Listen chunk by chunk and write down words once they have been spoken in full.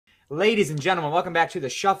Ladies and gentlemen, welcome back to the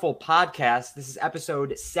Shuffle Podcast. This is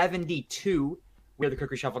episode 72. We're the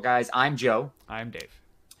Cookery Shuffle guys. I'm Joe. I'm Dave.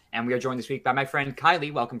 And we are joined this week by my friend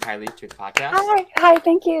Kylie. Welcome, Kylie, to the podcast. Hi,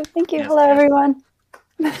 thank you. Yes, Hello, everyone.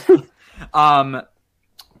 Kylie,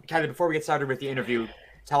 before we get started with the interview,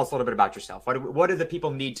 tell us a little bit about yourself. What do the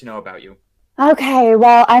people need to know about you? Okay,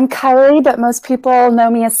 well, I'm Kylie, but most people know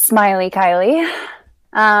me as Smiley Kylie.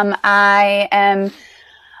 I am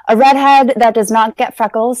a redhead that does not get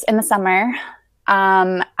freckles in the summer.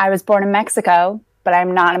 I was born in Mexico, but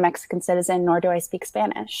I'm not a Mexican citizen, nor do I speak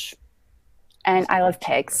Spanish. And I love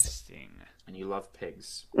pigs. And you love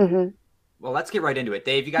pigs. Mm-hmm. Well, let's get right into it.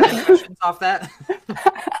 Dave, you got any questions off that?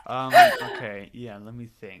 Okay, yeah, let me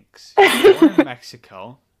think. So you're born in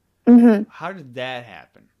Mexico. Mm-hmm. How did that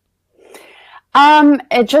happen?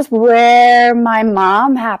 It's just where my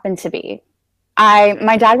mom happened to be.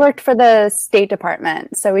 My dad worked for the State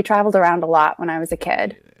Department, so we traveled around a lot when I was a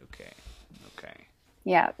kid. Okay.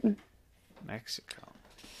 Yeah. Mexico.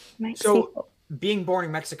 So, being born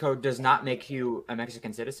in Mexico does not make you a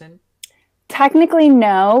Mexican citizen? Technically,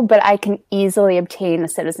 no, but I can easily obtain a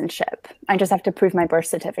citizenship. I just have to prove my birth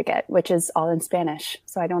certificate, which is all in Spanish,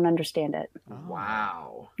 so I don't understand it. Oh.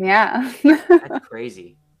 Wow. Yeah. That's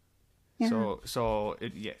crazy. Yeah. So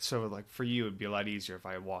like for you, it'd be a lot easier if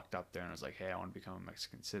I walked up there and I was like, "Hey, I want to become a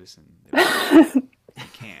Mexican citizen." You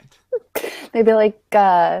can't. They'd be like,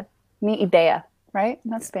 "Mi idea," right?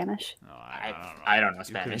 That's Spanish. No, I don't know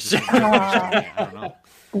Spanish. I don't know.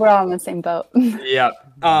 We're all in the same boat. Yeah.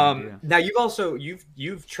 Now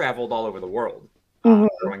you've traveled all over the world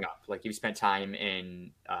growing up. Like you spent time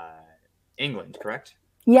in England, correct?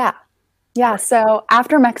 Yeah. Yeah. Right. So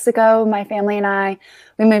after Mexico, my family and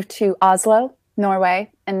we moved to Oslo, Norway,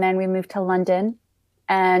 and then we moved to London.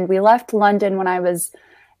 And we left London when I was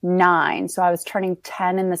 9. So I was turning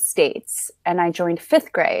 10 in the States, and I joined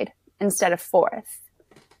 5th grade instead of 4th.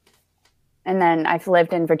 And then I've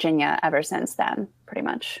lived in Virginia ever since then, pretty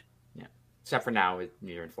much. Yeah. Except for now,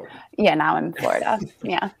 you're in Florida. Yeah, now I'm in Florida.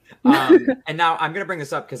 Yeah. And now I'm going to bring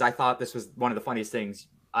this up because I thought this was one of the funniest things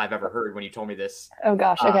I've ever heard when you told me this. Oh,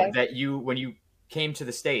 gosh. Okay. That when you came to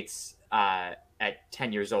the States at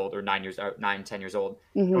 10 years old or 10 years old,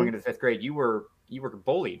 going into the 5th grade, you were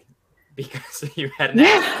bullied because you had an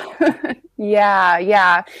accent.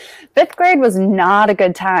 Yeah. 5th grade was not a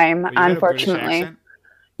good time, But you had a British unfortunately. accent?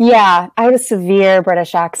 Yeah, I had a severe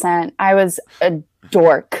British accent. I was a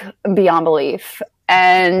dork beyond belief.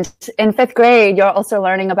 And in 5th grade, you're also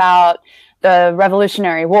learning about the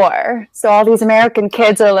Revolutionary War. So all these American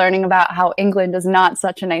kids are learning about how England is not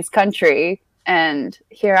such a nice country. And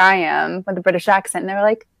here I am with a British accent. And they're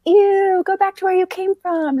like, ew, go back to where you came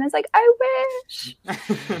from. And I was like, I wish.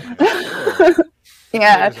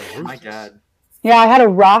 Yeah. Oh my God. Yeah, I had a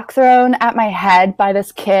rock thrown at my head by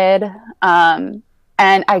this kid. And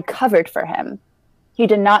I covered for him. He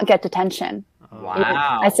did not get detention.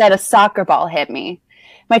 Wow. I said a soccer ball hit me.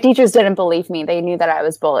 My teachers didn't believe me. They knew that I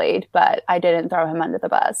was bullied, but I didn't throw him under the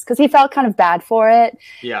bus because he felt kind of bad for it.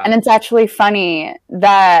 Yeah. And it's actually funny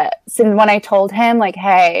that when I told him, like,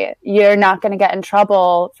 hey, you're not going to get in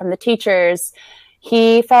trouble from the teachers,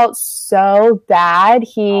 he felt so bad.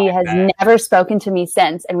 He has never spoken to me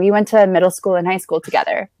since. And we went to middle school and high school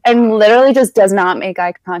together and literally just does not make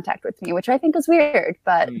eye contact with me, which I think is weird,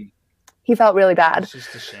 but he felt really bad. He's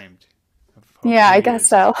just ashamed. Yeah, I guess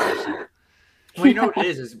so. Well, you know what it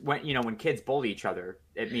is when kids bully each other,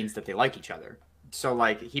 it means that they like each other. So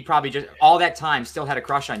like he probably just all that time still had a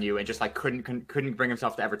crush on you and just like couldn't bring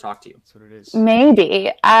himself to ever talk to you. That's what it is. Maybe.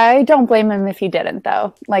 I don't blame him if he didn't,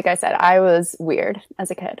 though. Like I said, I was weird as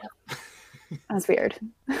a kid. I was weird.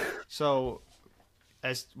 So,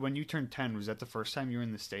 when you turned 10, was that the first time you were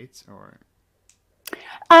in the States, or?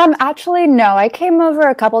 Actually, no. I came over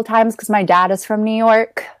a couple times because my dad is from New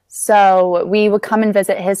York. So we would come and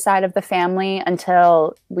visit his side of the family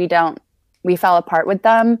until we fell apart with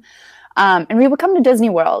them. And we would come to Disney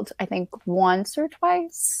World, I think once or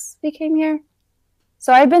twice we came here.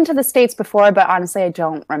 So I've been to the States before, but honestly, I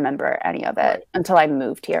don't remember any of it until I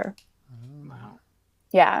moved here. Wow.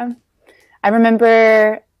 Yeah. I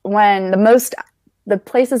remember when the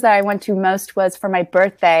places that I went to most was for my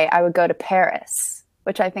birthday, I would go to Paris,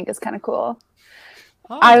 which I think is kind of cool.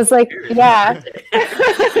 Oh, I was like, yeah.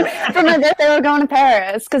 For my birthday, we're going to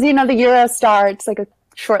Paris because, the Eurostar, it's like a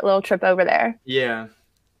short little trip over there. Yeah.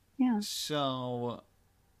 Yeah. So,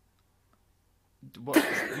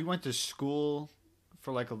 you went to school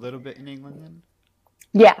for like a little bit in England then?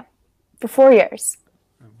 Yeah. For 4 years.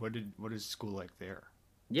 What is school like there?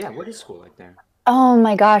 Yeah, what is school like there? Oh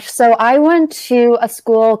my gosh. So I went to a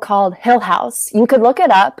school called Hill House. You could look it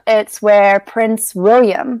up. It's where Prince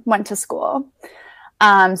William went to school.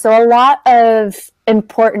 So a lot of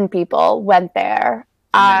important people went there.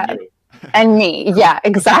 And then you. And me. Yeah,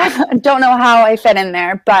 exactly. I don't know how I fit in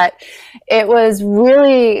there, but it was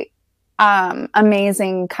really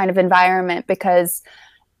amazing kind of environment because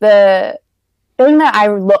the thing that I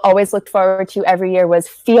always looked forward to every year was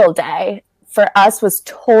field day. For us was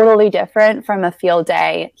totally different from a field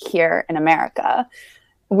day here in America.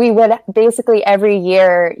 We would basically every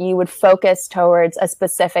year you would focus towards a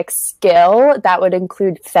specific skill that would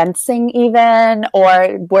include fencing even,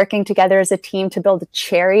 or working together as a team to build a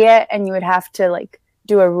chariot, and you would have to like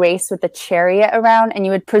do a race with the chariot around, and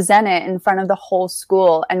you would present it in front of the whole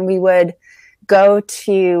school. And we would go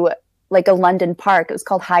to like a London park. It was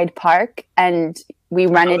called Hyde Park, and we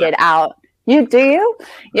rented it out. You do?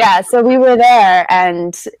 Yeah. So we were there,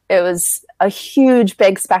 and it was a huge,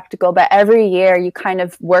 big spectacle. But every year you kind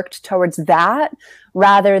of worked towards that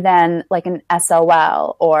rather than like an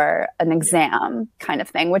SOL or an exam kind of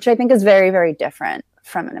thing, which I think is very, very different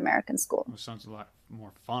from an American school. It sounds a lot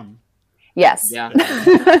more fun. Yes. Yeah.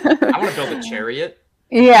 I want to build a chariot.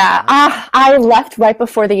 Yeah. I left right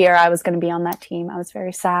before the year I was going to be on that team. I was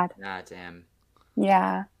very sad. Ah, damn.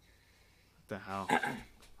 Yeah. What the hell?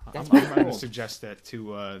 That's I'm cool. going to suggest that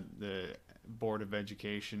to the Board of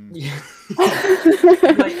Education. Yeah.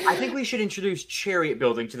 Like, I think we should introduce chariot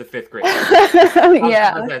building to the 5th grade.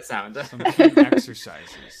 Yeah. How's that sound? Some team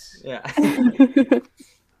exercises. Yeah.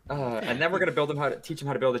 And then we're gonna teach them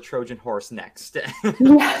how to build a Trojan horse next.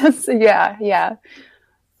 Yes. Yeah. Yeah.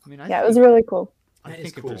 I mean, Yeah. It was really cool. I That is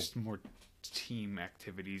think if cool. there's more team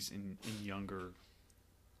activities in younger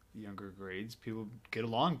grades, people get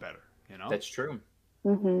along better. You know. That's true.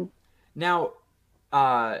 Mm-hmm. Now,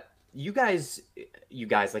 you guys,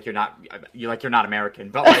 like you're not American,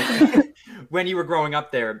 but like when you were growing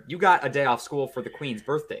up there, you got a day off school for the Queen's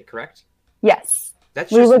birthday, correct? Yes.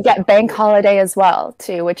 That's We just would get bank holiday as well,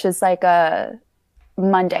 too, which is like a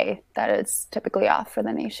Monday that is typically off for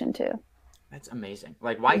the nation, too. That's amazing.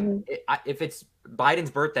 Like, why? If it's Biden's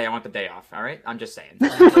birthday, I want the day off. All right, I'm just saying.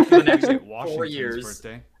 Like, for the next 4 Washington's years.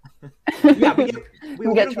 birthday. Yeah, we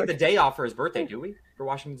don't get get the day off for his birthday, do we? For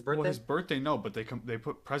Washington's birthday? Well, his birthday, no, but they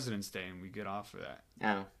put President's Day, and we get off for that.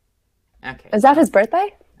 Oh, okay. Is that his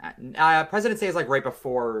birthday? President's Day is like right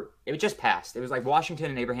before it just passed. It was like Washington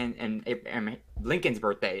and Abraham and Lincoln's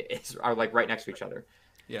birthday are like right next to each other.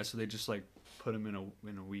 Yeah, so they just like put him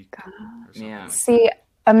in a week or something. Yeah. Like See,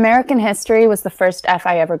 American history was the first F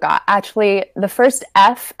I ever got. Actually, the first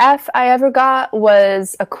F I ever got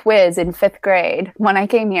was a quiz in 5th grade when I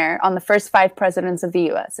came here on the first 5 presidents of the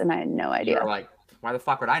U.S., and I had no idea. You're like, why the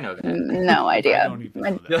fuck would I know that? No I idea. don't even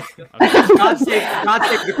know that. God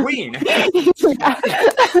save the Queen.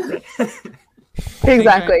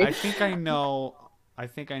 Exactly. I think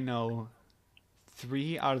I know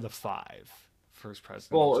 3 out of the 5 first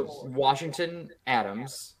presidents. Well, Washington,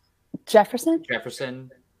 Adams, Jefferson?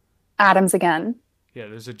 Adams again. Yeah,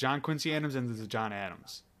 there's a John Quincy Adams and there's a John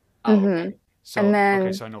Adams. Oh, Mhm. okay. So And then-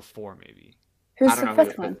 okay, so I know 4 maybe. Who's I don't the know who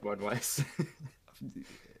fifth the one? fifth one was.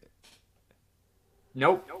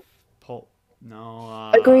 Nope. Polk.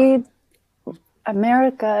 No. Agreed.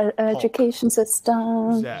 America education Who's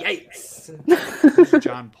system. that? Yikes. Who's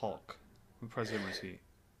John Polk? What president was he?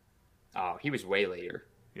 Oh, he was way later.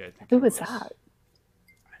 Yeah, I think Who he was that?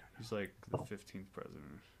 He's like the 15th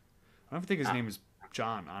president. I don't think his name is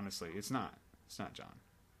John. Honestly, it's not. It's not John.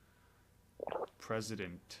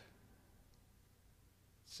 President.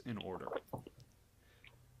 It's in order.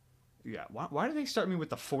 Yeah. Why do they start me with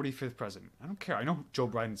the 45th president? I don't care. I know Joe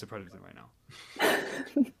Biden's the president right now.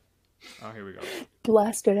 Oh, here we go.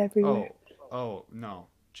 Blasted everywhere. Oh no.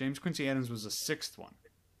 James Quincy Adams was the 6th one.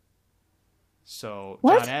 So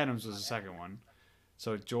What? John Adams was the 2nd one.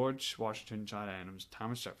 So George Washington, John Adams,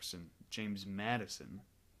 Thomas Jefferson, James Madison,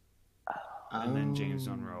 and then James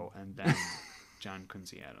Monroe, and then John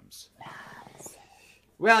Quincy Adams.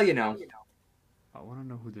 Well, you know. I want to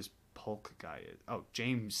know who this Polk guy is. Oh,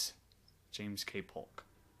 James K. Polk.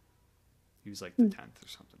 He was like the 10th or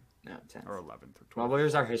something, No, 10th. or 11th or 12th. Well,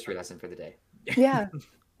 there's our history lesson for the day. Yeah.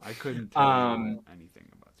 I couldn't tell you anything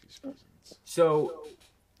about these presidents. So,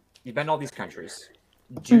 you've been to all these countries.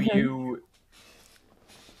 Do you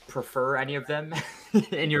prefer any of them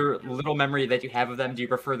in your little memory that you have of them? Do you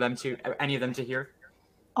prefer them to any of them to here?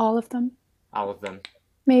 All of them. All of them.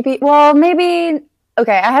 Maybe. Well, maybe.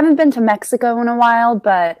 Okay, I haven't been to Mexico in a while,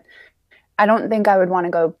 but I don't think I would want to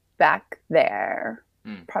go back there.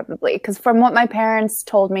 Probably because from what my parents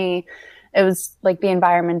told me, it was like the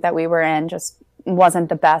environment that we were in just wasn't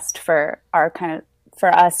the best for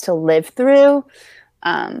us to live through.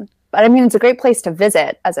 But I mean, it's a great place to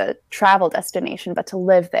visit as a travel destination, but to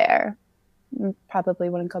live there, probably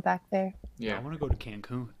wouldn't go back there. Yeah, I want to go to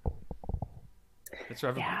Cancun. That's where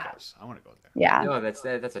everybody goes. I want to go there. Yeah. No, that's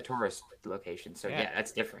a tourist location. So yeah,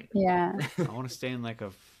 that's different. Yeah. I want to stay in like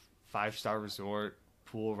a 5-star resort,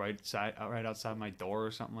 pool right outside my door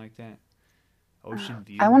or something like that. Ocean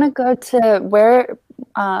view. I want to go to where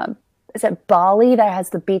is it Bali that has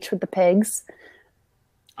the beach with the pigs?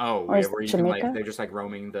 Oh, or yeah, where you can Jamaica? like they're just like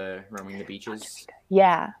roaming the beaches.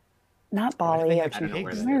 Yeah. Not Bali or have Jamaica.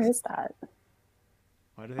 pigs? Where is that?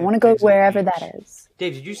 Why do they I have want to go pigs on the wherever beach? that is.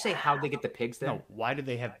 Dave, did you say how they get the pigs there? No, why do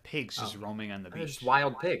they have pigs just roaming on the They're beach? just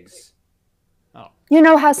wild pigs. Oh, You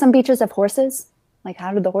know how some beaches have horses? Like,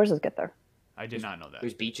 how did the horses get there? I did not know that.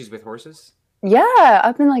 There's beaches with horses. Yeah,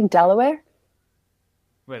 up in like Delaware.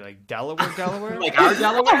 Wait, like Delaware? Like our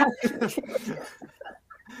Delaware?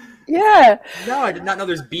 Yeah. No, I did not know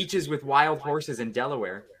there's beaches with wild horses in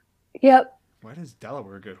Delaware. Yep. Why does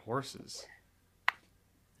Delaware get horses?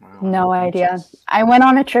 Wow. No idea. beaches. I went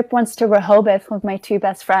on a trip once to Rehoboth with my 3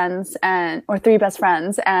 best friends, and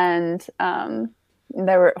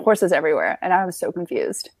there were horses everywhere, and I was so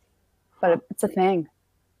confused. But it's a thing,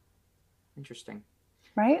 Interesting.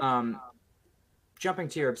 right? Jumping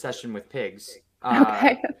to your obsession with pigs.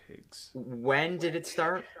 Okay. Pigs. When did it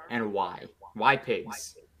start and why? Why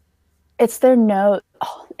pigs? It's their nose.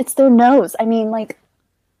 Oh, it's their nose. I mean, like,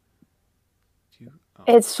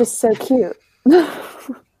 it's just so cute.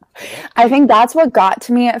 I think that's what got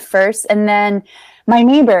to me at first. And then my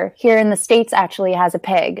neighbor here in the States actually has a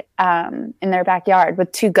pig in their backyard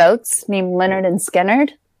with 2 goats named Leonard and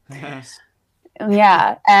Skinnerd.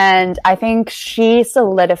 Yeah. And I think she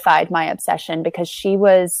solidified my obsession because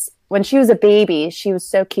when she was a baby, she was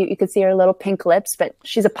so cute. You could see her little pink lips, but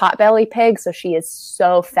she's a potbelly pig. So she is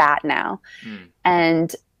so fat now.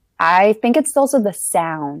 And I think it's also the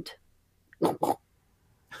sound.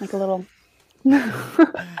 Like a little...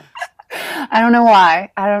 I don't know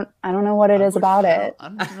why. I don't know what it is about it. I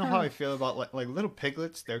don't know how I feel about like little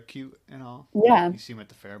piglets. They're cute and all. Yeah. You see them at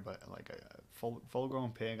the fair, but like a full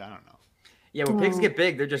grown pig, I don't know. Yeah, when pigs get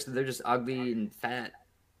big, they're just ugly and fat,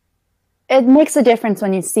 It makes a difference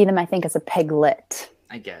when you see them, I think, as a piglet.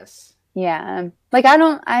 I guess. Yeah. Like,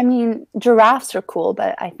 giraffes are cool,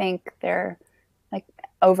 but I think they're like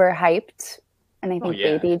overhyped. And I think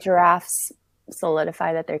baby giraffes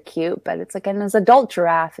solidify that they're cute, but it's like an adult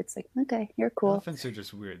giraffe, it's like, okay, you're cool. Elephants are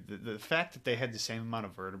just weird. The fact that they had the same amount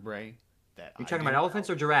of vertebrae that You talking about elephants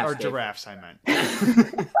or giraffes? or giraffes, I meant.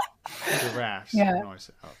 Giraffes. Yeah. No, I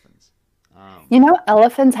said elephants. You know,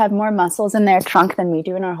 elephants have more muscles in their trunk than we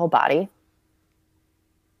do in our whole body.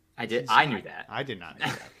 I knew that. I did not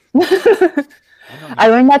know that. I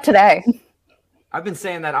learned that today. I've been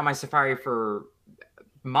saying that on my safari for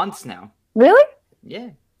months now. Really?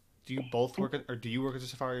 Yeah. Do you both work or do you work at the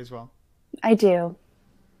safari as well? I do.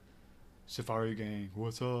 Safari gang,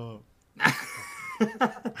 what's up?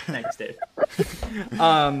 Thanks, Dave.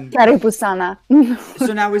 Karibusana.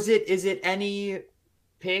 So now is it any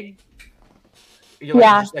pig? You're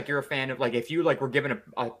a fan of, like, if you were given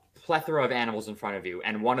a plethora of animals in front of you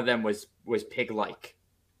and one of them was pig-like.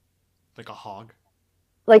 Like a hog?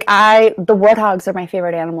 Like the warthogs are my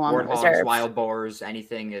favorite animal on the Warthogs, reserve. wild boars,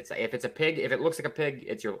 anything. If it's a pig, if it looks like a pig,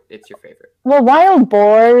 it's your favorite. Well, wild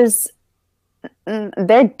boars,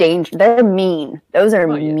 they're dangerous. They're mean. Those are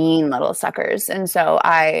mean little suckers. And so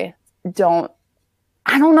I don't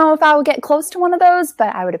know if I would get close to one of those,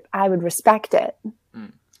 but I would respect it.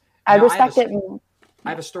 I'd respect it. I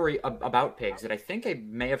have a story about pigs that I think I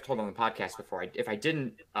may have told on the podcast before. If I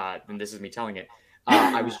didn't, then this is me telling it.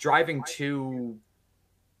 I was driving to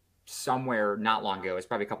somewhere not long ago. It's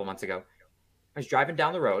probably a couple months ago. I was driving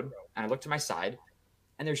down the road and I looked to my side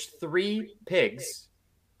and there's 3 pigs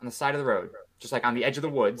on the side of the road, just like on the edge of the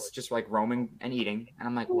woods, just like roaming and eating. And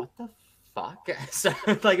I'm like, what the fuck? So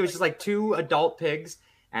like, it was just like 2 adult pigs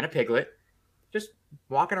and a piglet just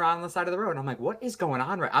walking around on the side of the road. And I'm like, what is going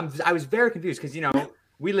on? I was very confused because,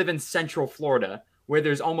 we live in Central Florida where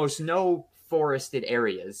there's almost no forested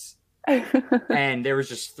areas. And there was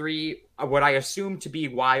just 3 what I assumed to be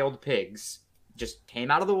wild pigs just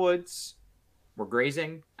came out of the woods, were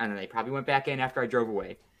grazing, and then they probably went back in after I drove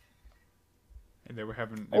away. And they were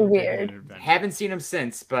Weird. Haven't seen them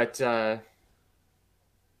since, but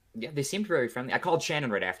they seemed very friendly. I called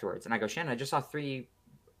Shannon right afterwards, and I go, Shannon, I just saw 3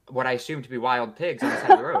 what I assumed to be wild pigs on the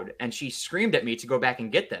side of the road, and she screamed at me to go back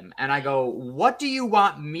and get them. And I go, what do you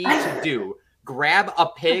want me to do? Grab a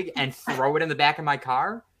pig and throw it in the back of my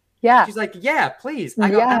car? Yeah. She's like, yeah, please.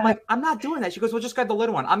 I'm like, I'm not doing that. She goes, well, just grab the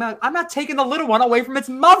little one. I'm not taking the little one away from its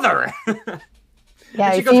mother.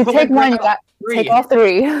 Yeah, if you take one, you got take all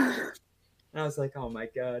three. And I was like, oh my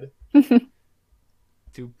God.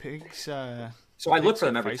 Do pigs? So I look for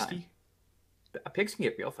them every feisty? time. Pigs can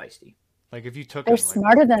get real feisty. Like if you took They're them,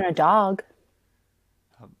 smarter than a dog.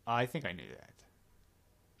 I think I knew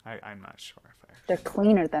that. I'm not sure if I. They're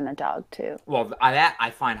cleaner than a dog too. Well, that I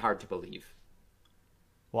find hard to believe.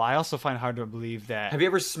 Well, I also find hard to believe that. Have you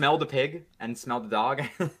ever smelled a pig and smelled a dog?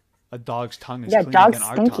 A dog's tongue is cleaner dogs than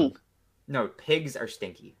our stinky. tongue? No, pigs are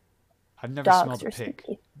stinky. I've never Dogs smelled a are pig.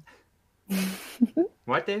 stinky.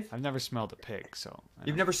 What, Dave? I've never smelled a pig, so.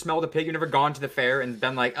 You've never smelled a pig? You've never gone to the fair and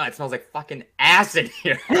been like, oh, it smells like fucking ass in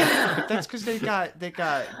here. But that's because they got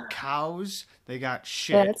cows, they got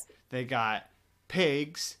shit, they got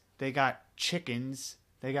pigs, they got chickens,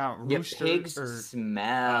 they got roosters. Yeah, pigs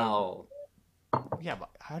smell. Yeah, but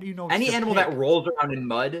how do you know? Any animal that rolls around in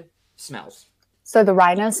mud smells. So the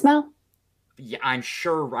rhinos smell? Yeah, I'm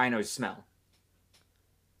sure rhinos smell.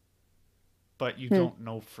 But you don't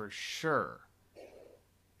know for sure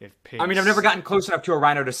if pigs. I mean, I've never gotten close enough to a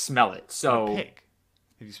rhino to smell it, so. A pig.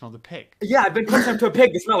 Have you smelled a pig? Yeah, I've been close enough to a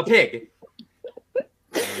pig to smell a pig.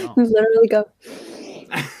 You literally go.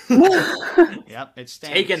 Yep, it's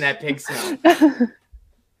stanky. Taking that pig smell.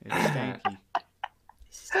 It's stanky.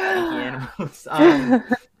 Stanky animals.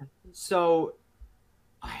 So,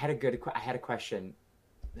 I had a question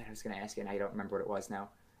that I was going to ask you, and I don't remember what it was now.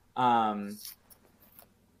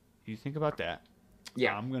 You think about that.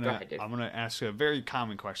 Yeah, I'm go ahead, Dave. gonna ask a very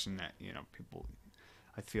common question that people,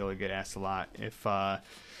 I feel like get asked a lot. If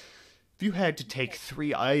you had to take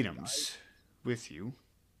 3 items with you,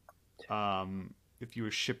 if you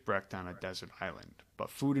were shipwrecked on a desert island,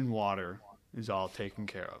 but food and water is all taken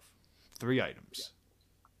care of, 3 items.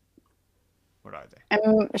 What are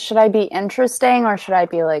they? Should I be interesting or should I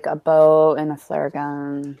be like a bow and a flare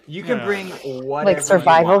gun? You can bring whatever. Like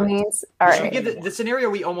survival you want. needs? All right. Give the scenario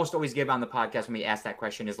we almost always give on the podcast when we ask that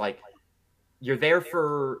question is like, you're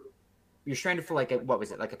stranded for like what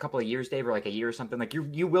was it, like a couple of years, Dave, or like a year or something. Like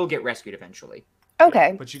you will get rescued eventually.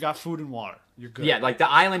 Okay. But you got food and water. You're good. Yeah, like the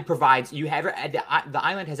island provides. The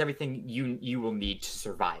island has everything you will need to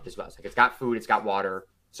survive as well. So like it's got food, it's got water.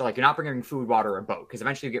 So like you're not bringing food, water, or a boat because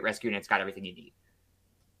eventually you get rescued and it's got everything you need.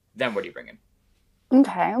 Then what are you bringing?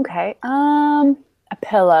 Okay. A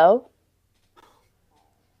pillow.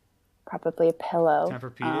 Probably a pillow.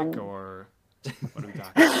 Tempur-Pedic or what are we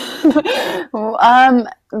talking?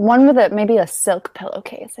 One with maybe a silk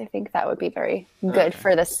pillowcase. I think that would be very good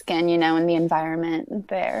for the skin, and the environment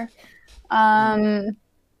there. I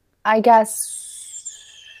guess.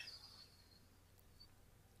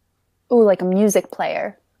 Ooh, like a music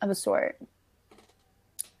player of a sort.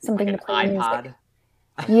 Something like to play iPod?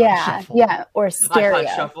 music. Yeah, or stereo.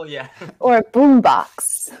 iPod shuffle, yeah. Or a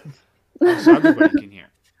boombox. So everybody can hear.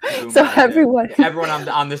 So everyone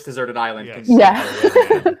on this deserted island can yeah.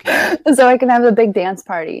 So I can have a big dance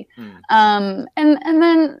party. And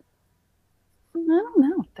then I don't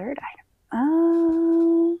know, third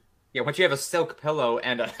item. Yeah, once you have a silk pillow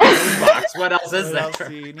and a box, what else is there? What else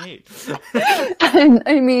do you need?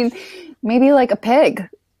 I mean, maybe like a pig.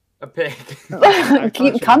 A pig.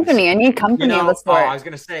 Keep company. I need company of a sort. I was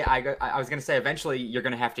gonna say eventually you're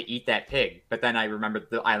gonna have to eat that pig, but then I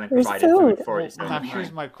remembered the island provided food for you. So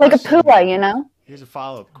here's my question. Like a pula, Here's a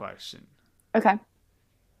follow-up question. Okay.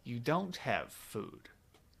 You don't have food,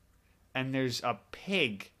 and there's a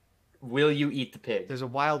pig. Will you eat the pig? There's a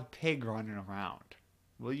wild pig running around.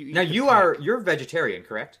 Will you eat now you're vegetarian,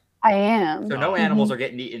 correct? I am. So no animals are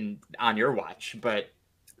getting eaten on your watch, but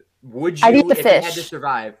would you I'd eat the if fish. you had to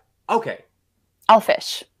survive? Okay. I'll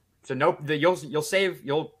fish. So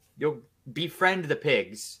you'll befriend the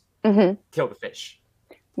pigs. Mm-hmm. Kill the fish.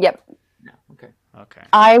 Yep. No. Okay.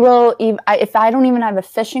 I will. If I don't even have a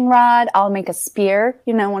fishing rod, I'll make a spear.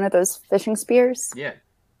 One of those fishing spears. Yeah.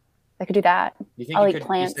 I could do that. You think I'll you eat could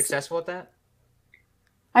plants. be successful at that?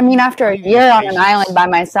 I mean, after a year on an island by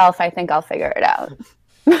myself, I think I'll figure it out.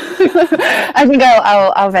 I think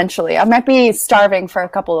I'll eventually. I might be starving for a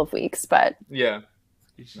couple of weeks, but yeah.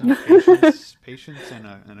 Patience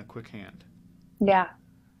and a quick hand. Yeah,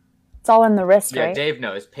 it's all in the wrist, yeah, right? Dave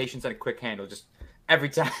knows. Patience and a quick handle. Just every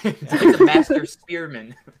time. He's a master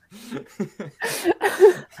spearman. I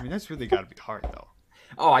mean, that's really got to be hard, though.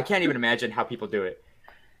 Oh, I can't even imagine how people do it.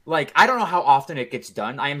 Like, I don't know how often it gets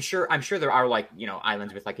done. I'm sure there are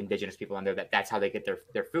islands with indigenous people on there that's how they get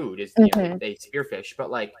their food is they spearfish.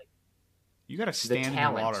 But you got to stand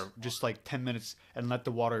in the water just 10 minutes and let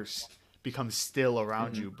the water become still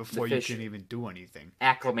around you before you can even do anything.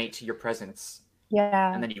 Acclimate to your presence.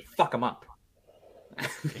 Yeah. and then you fuck them up.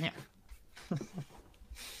 Damn.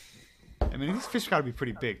 I mean, these fish got to be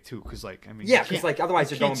pretty big too, because like, I mean, Yeah, because like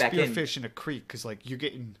otherwise you're going back in. Fish in a creek, because like you're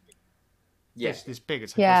getting fish this big.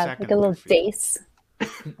 It's like yeah, like a little dace.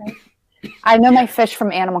 Right? I know my fish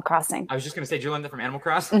from Animal Crossing. I was just gonna say, did you learn that from Animal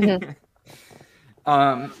Crossing?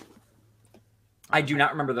 Mm-hmm. I do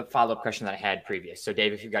not remember the follow-up question that I had previous. So,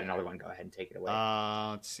 Dave, if you've got another one, go ahead and take it away.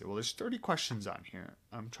 Let's see. Well, there's 30 questions on here.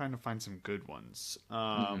 I'm trying to find some good ones.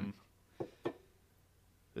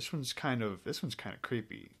 This one's kind of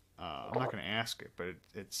creepy. I'm not going to ask it, but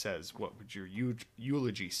it says, "What would your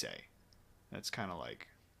eulogy say?" That's kind of like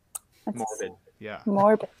morbid. Yeah.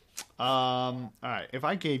 Morbid. All right. If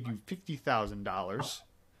I gave you $50,000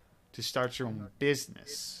 to start your own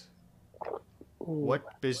business,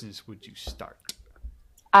 what business would you start?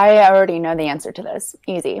 I already know the answer to this.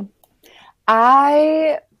 Easy.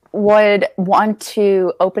 I would want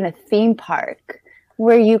to open a theme park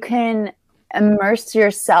where you can immerse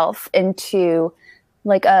yourself into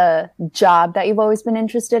like a job that you've always been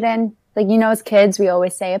interested in. Like, you know, as kids, we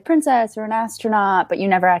always say a princess or an astronaut, but you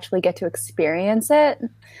never actually get to experience it.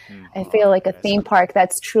 I feel like a theme park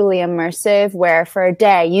that's truly immersive, where for a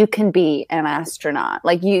day you can be an astronaut.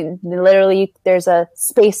 Like, you literally, there's a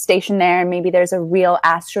space station there, and maybe there's a real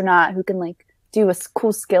astronaut who can like do a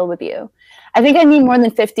cool skill with you. I think I need more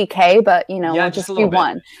than 50K, but you know, we'll just do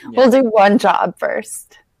one. Yeah. We'll do one job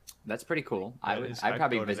first. That's pretty cool. I'd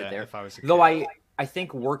probably visit there. If I was a kid. Though I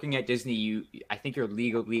think working at Disney, I think you're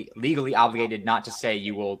legally obligated not to say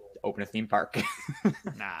you will open a theme park.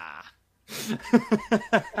 Nah.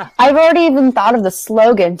 I've already even thought of the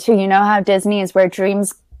slogan too. You know how Disney is where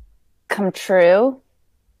dreams come true?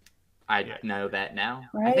 I know that now.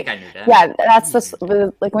 Right? I think I knew that. Yeah, that's just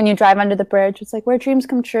like when you drive under the bridge, it's like where dreams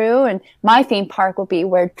come true. And my theme park will be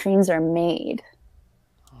where dreams are made.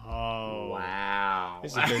 Oh. Wow.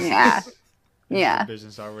 Yeah. Yeah.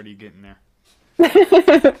 Business already getting there.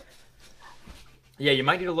 Yeah, you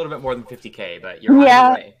might need a little bit more than 50K, but you're on the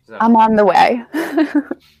way. So. I'm on the way.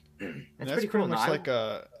 That's pretty cool. Much like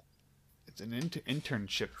it's an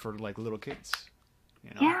internship for like little kids. You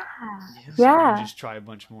know? Yeah. So yeah. You just try a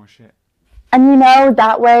bunch more shit. And you know,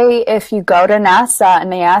 that way, if you go to NASA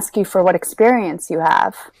and they ask you for what experience you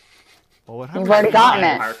have, well, you've already gotten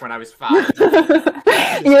it. Park when I was 5.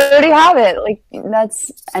 You already have it. Like,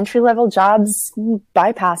 that's entry-level jobs. You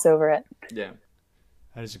bypass over it. Yeah.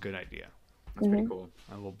 That is a good idea. That's pretty cool.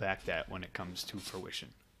 I will back that when it comes to fruition.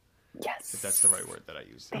 Yes. If that's the right word that I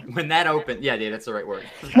use. When that opens, yeah, that's the right word.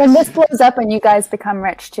 When this blows up and you guys become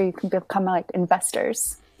rich too, you can become like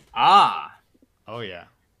investors. Ah. Oh yeah.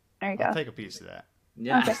 There you go. I'll take a piece of that.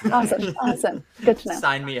 Yeah. Okay. Awesome. Good to know.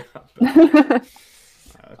 Sign me up.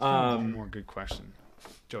 One more good question.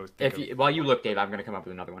 Joe, while you look, Dave, I'm going to come up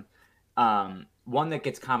with another one. One that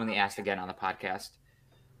gets commonly asked again on the podcast.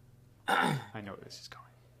 I know where this is going.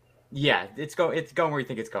 Yeah, it's going where you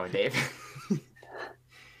think it's going, Dave.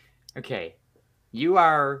 Okay, you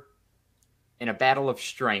are in a battle of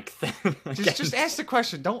strength. Just ask the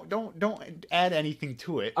question. Don't add anything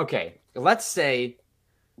to it. Okay, let's say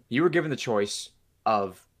you were given the choice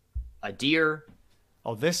of a deer.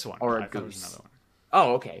 Oh, this one. Or a goose. Was another one.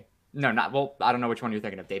 Oh, okay. No, not well. I don't know which one you're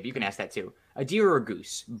thinking of, Dave. You can ask that too. A deer or a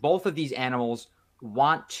goose. Both of these animals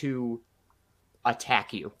want to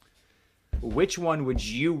attack you. Which one would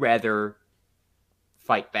you rather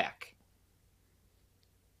fight back?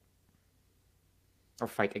 Or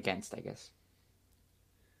fight against, I guess.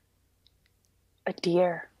 A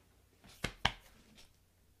deer.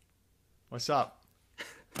 What's up?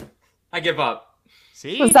 I give up.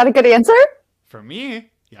 See? Was that a good answer? For me,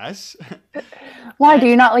 yes. Why do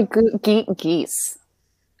you not like geese?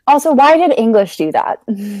 Also, why did English do that?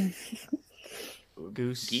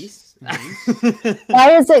 Goose. Geese?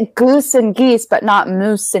 Why is it goose and geese, but not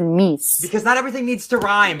moose and meese? Because not everything needs to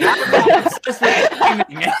rhyme. It's just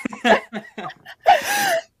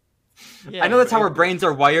I know that's how our brains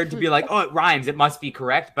are wired to be like, oh, it rhymes. It must be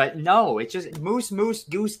correct. But no, it's just moose,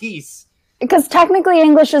 goose, geese. Because technically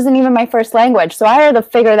English isn't even my first language, so I had to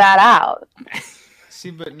figure that out. See,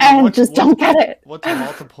 but no, don't get it. What's a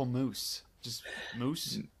multiple moose? Just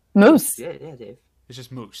moose? Moose. Yeah, Dave. It's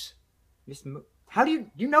just moose. Just how do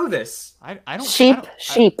you know this? I don't. Sheep.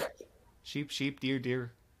 Sheep. Deer.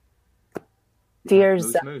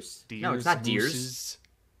 Deers. Moose. No, it's not deers. Mooses.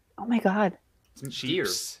 Oh my god. It's deer.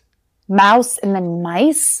 Mouse and then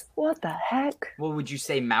mice? What the heck? Well, would you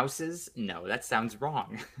say mouses? No, that sounds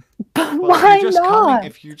wrong. But why not?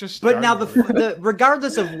 If you just but now the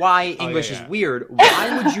regardless of why English is weird,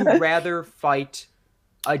 why would you rather fight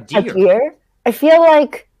a deer? A deer? I feel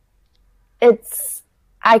like it's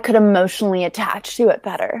I could emotionally attach to it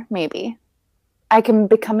better, maybe. I can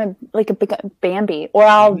become a big Bambi, or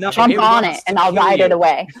I'll jump on it and I'll ride it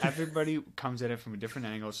away. Everybody comes at it from a different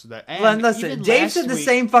angle, so that. And listen, Dave said the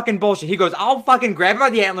same fucking bullshit. He goes, "I'll fucking grab it by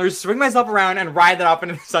the antlers, swing myself around, and ride that up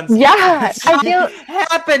into the sunset." Yeah, I feel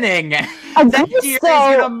happening. That deer is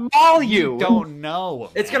gonna maul you. You don't know.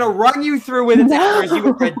 It's gonna run you through with its antlers. You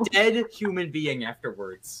are a dead human being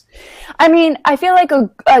afterwards. I mean, I feel like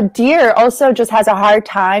a deer also just has a hard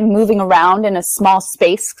time moving around in a small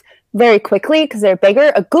space very quickly because they're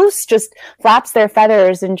bigger. A goose just flaps their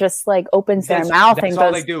feathers and just like opens their mouth. That's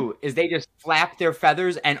all they do is they just flap their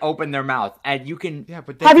feathers and open their mouth, and you can. Yeah,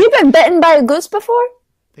 but have you been bitten by a goose before?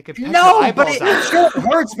 They could peck no, but it sure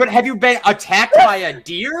hurts. But have you been attacked by a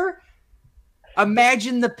deer?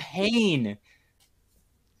 Imagine the pain.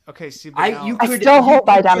 Okay, see, I still hold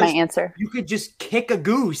by down my answer. You could just kick a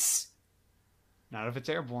goose. Not if it's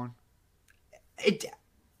airborne.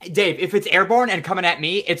 Dave, if it's airborne and coming at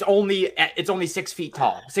me, it's only 6 feet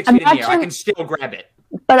tall, 6 feet in the air. I can still grab it.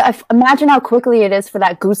 But imagine how quickly it is for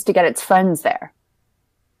that goose to get its friends there.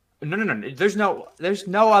 No. There's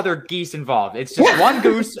no other geese involved. It's just one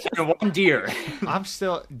goose and one deer. I'm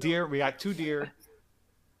still deer. We got 2 deer.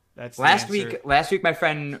 That's last week. Last week, my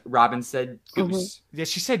friend Robin said goose. Yeah,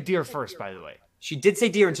 she said deer first. By the way, she did say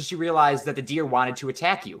deer until she realized that the deer wanted to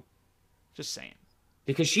attack you. Just saying,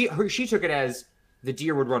 because she took it as the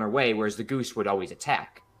deer would run away, whereas the goose would always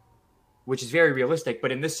attack, which is very realistic.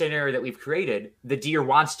 But in this scenario that we've created, the deer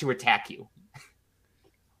wants to attack you.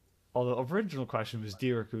 Well, the original question was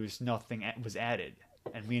deer or goose. Nothing was added.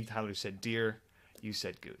 And me and Tyler said deer. You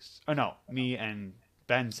said goose. Oh, no. Me and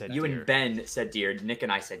Ben said you deer. You and Ben said deer. Nick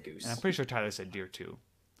and I said goose. And I'm pretty sure Tyler said deer, too.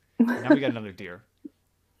 And now we got another deer.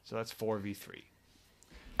 So that's 4v3.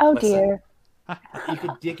 Oh, dear. You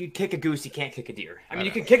could kick a goose, you can't kick a deer. I mean,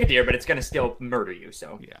 you could kick a deer, but it's going to still murder you,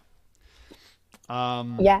 so. Yeah.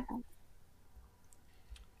 Yeah.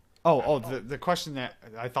 The question that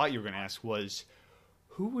I thought you were going to ask was,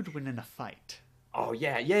 who would win in a fight? Oh,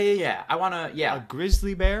 yeah. I want to, A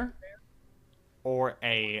grizzly bear or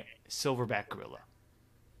a silverback gorilla?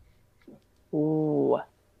 Ooh.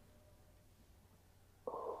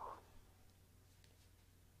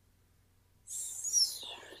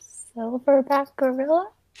 Silverback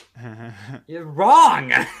gorilla? You're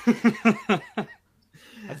wrong. I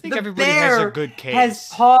think everybody has a good case. Has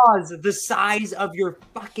paws the size of your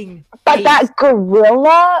fucking But face. that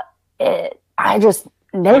gorilla, they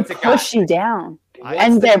push you down.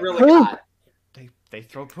 And their poop. They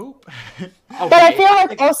throw poop. Okay. But I feel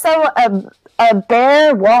like also a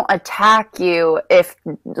bear won't attack you if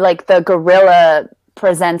like the gorilla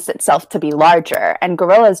presents itself to be larger, and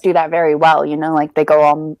gorillas do that very well, like they go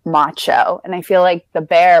all macho, and I feel like the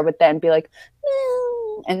bear would then be like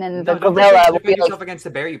and then the gorilla would be yourself against the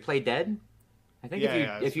bear, you play dead. I think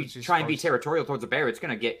if you try and be territorial towards a bear, it's going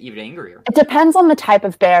to get even angrier. It depends on the type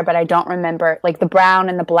of bear, but I don't remember like the brown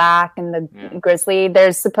and the black and the grizzly.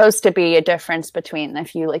 There's supposed to be a difference between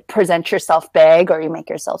if you like present yourself big or you make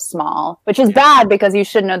yourself small, which is bad because you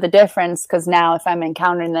should know the difference. Because now if I'm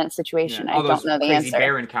encountering that situation, I don't know the answer.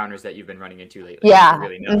 Bear encounters that you've been running into lately. Yeah.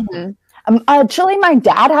 Really know. Mm-hmm. Actually, my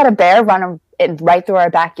dad had a bear run right through our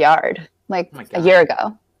backyard like a year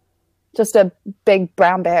ago. Just a big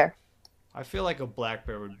brown bear. I feel like a black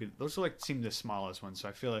bear would be. Those are seem the smallest ones. So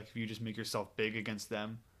I feel like if you just make yourself big against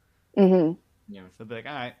them, they'll be like,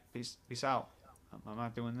 all right, peace out. I'm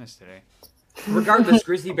not doing this today. Regardless,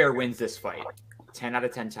 grizzly bear wins this fight 10 out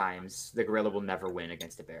of 10 times. The gorilla will never win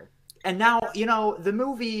against a bear. And now the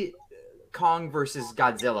movie Kong versus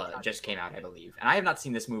Godzilla just came out, I believe, and I have not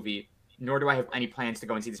seen this movie, nor do I have any plans to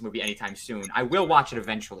go and see this movie anytime soon. I will watch it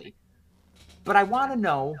eventually, but I want to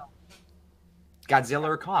know. Godzilla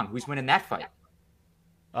or Kong? Who's winning that fight?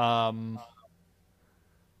 I've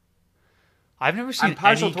never seen I'm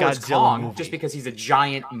partial any towards Godzilla Kong movie. just because he's a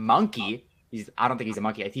giant monkey. I don't think he's a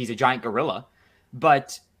monkey. He's a giant gorilla.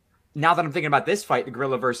 But now that I'm thinking about this fight, the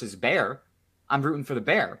gorilla versus bear, I'm rooting for the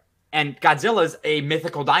bear. And Godzilla's a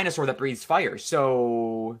mythical dinosaur that breathes fire.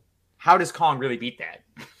 So how does Kong really beat that?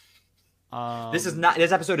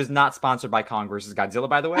 This episode is not sponsored by Kong versus Godzilla,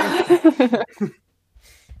 by the way.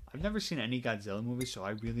 I've never seen any Godzilla movie, so I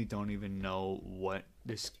really don't even know what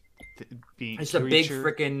this being. It's a big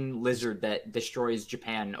freaking lizard that destroys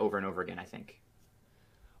Japan over and over again, I think.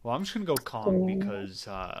 Well, I'm just gonna go Kong because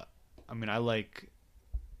I like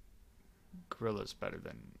gorillas better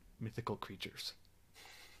than mythical creatures.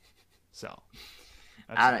 So,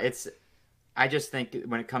 I just think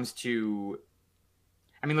when it comes to,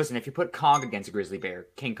 listen, if you put Kong against a grizzly bear,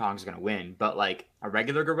 King Kong's gonna win. But like a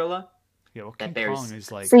regular gorilla. Yeah, well, King Kong is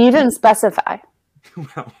like. So you didn't specify.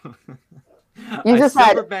 Well, You a just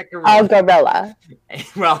said silverback a gorilla. gorilla.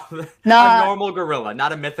 Well, a Not normal gorilla,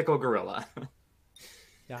 not a mythical gorilla.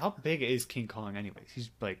 Yeah, how big is King Kong anyways? He's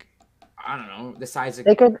like, I don't know, the size of.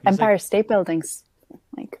 bigger He's Empire like- State Building's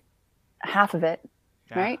like half of it,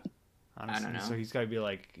 yeah, right? Honestly, I don't know. so he's got to be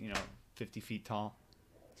like 50 feet tall.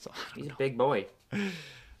 So He's a big boy. I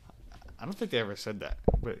don't think they ever said that,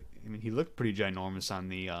 but I mean, he looked pretty ginormous on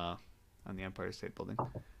the Empire State Building.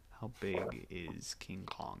 How big is King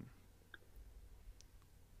Kong?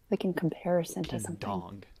 Like in comparison to King something.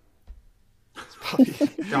 Dong. It's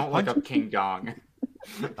probably- Don't look up King Dong.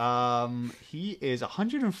 He is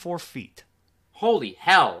 104 feet. Holy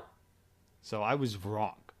hell! So I was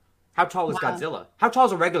wrong. How tall is Wow. Godzilla? How tall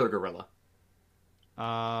is a regular gorilla?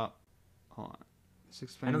 Hold on.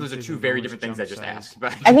 I know those are two very different things I just asked,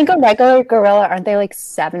 but I think a regular gorilla, aren't they like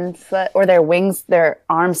 7 foot? Or their wings, their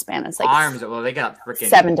arm span is like arms. Well, they got freaking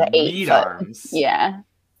 7 to 8 meat foot. arms. Yeah.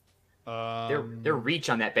 Their reach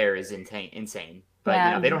on that bear is insane. But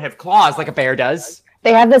Yeah. they don't have claws like a bear does.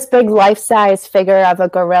 They have this big life-size figure of a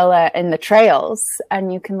gorilla in the trails,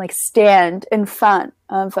 and you can like stand in front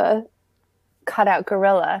of a cutout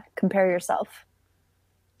gorilla. Compare yourself.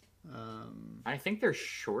 I think they're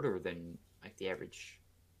shorter than like the average.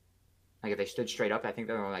 Like if they stood straight up, I think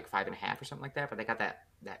they were like 5.5 or something like that. But they got that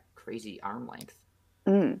crazy arm length.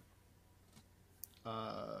 Mm.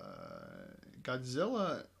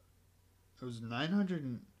 Godzilla was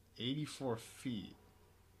 984 feet.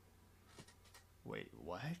 Wait,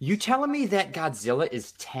 what? You telling me that Godzilla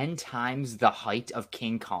is 10 times the height of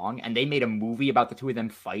King Kong, and they made a movie about the two of them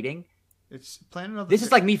fighting? It's Planet of the This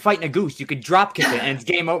is like me fighting a goose. You could drop kick it, and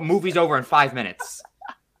it's movie's over in 5 minutes.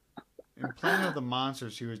 In Planet of the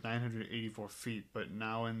Monsters, he was 984 feet, but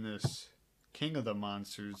now in this King of the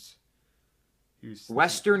Monsters, he was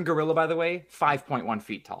Western gorilla, by the way, 5.1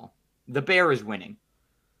 feet tall. The bear is winning.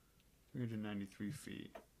 393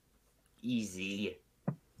 feet. Easy.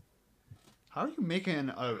 How are you making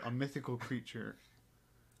a mythical creature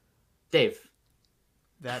Dave,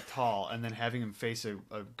 that tall and then having him face a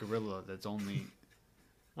gorilla that's only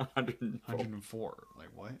 104? Like,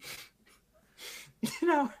 what? You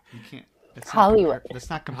know, You can't. That's Hollywood. That's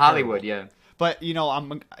not comparable. Hollywood, yeah. But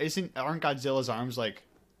aren't Godzilla's arms like?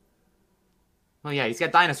 Well, yeah, he's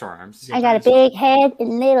got dinosaur arms. Yeah, I got a dinosaur. big head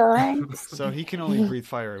and little arms. So he can only breathe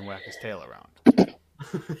fire and whack his tail around.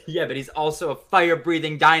 Yeah, but he's also a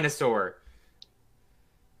fire-breathing dinosaur.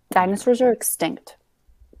 Dinosaurs are extinct.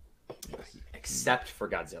 Except for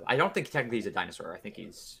Godzilla. I don't think technically he's a dinosaur. I think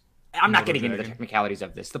he's... I'm not getting into the dragon. technicalities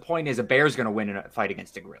of this. The point is a bear's going to win in a fight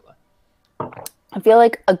against a gorilla. I feel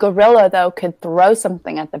like a gorilla, though, could throw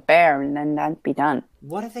something at the bear and then that'd be done.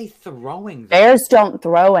 What are they throwing? Bears don't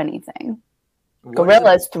throw anything.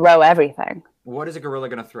 Gorillas throw everything. What is a gorilla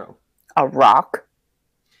going to throw? A rock.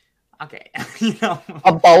 Okay.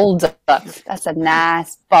 A boulder. That's a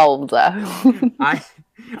nice boulder.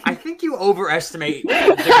 I think you overestimate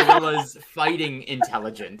the gorilla's fighting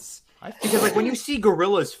intelligence. Because like when you see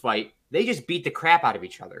gorillas fight, they just beat the crap out of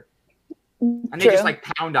each other. And they True. just like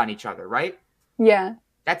pound on each other, right? Yeah.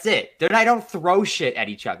 That's it. They don't throw shit at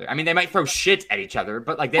each other. I mean, they might throw shit at each other,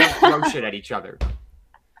 but like they don't throw shit at each other.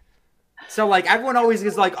 So like everyone always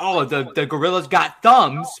is like, oh, the gorilla's got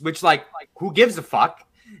thumbs, which like who gives a fuck?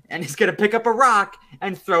 And he's gonna pick up a rock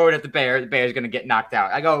and throw it at the bear. The bear's gonna get knocked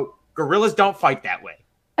out. I go, gorillas don't fight that way.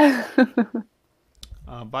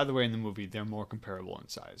 By the way, in the movie, they're more comparable in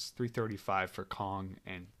size. 335 for Kong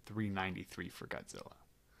and 393 for Godzilla.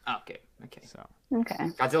 Okay. So Okay.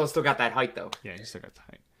 Godzilla still got that height though. yeah, you still got the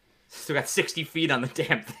height. Still got 60 feet on the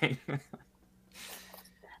damn thing.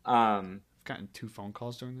 I've gotten 2 phone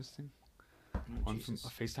calls during this thing. One from a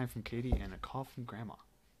FaceTime from Katie and a call from Grandma.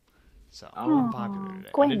 So I'm popular today.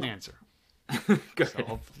 I didn't answer. Good. So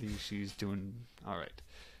hopefully she's doing all right.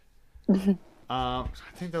 I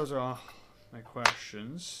think those are all my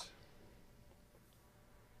questions.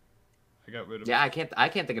 I got rid of. Yeah, I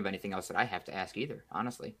can't think of anything else that I have to ask either,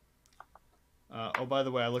 honestly. Oh, by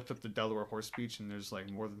the way, I looked up the Delaware Horse Beach, and there's like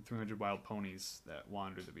more than 300 wild ponies that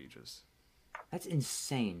wander the beaches. That's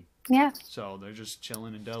insane. Yeah. So they're just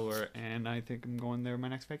chilling in Delaware, and I think I'm going there my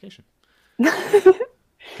next vacation.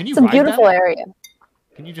 Can you It's a ride beautiful that? area.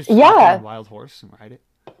 Can you just Yeah. hop on a wild horse and ride it?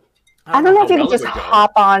 I don't know if you how can well it just would go.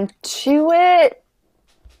 hop on to it,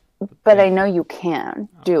 but I know you can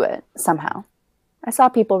do it somehow. I saw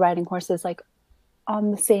people riding horses like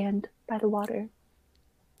on the sand by the water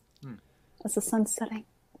as the sun's setting.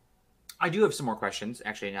 I do have some more questions,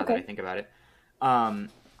 actually, now that I Okay. think about it.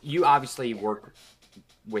 You obviously work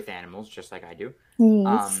with animals, just like I do.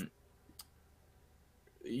 Yes.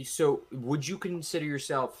 So would you consider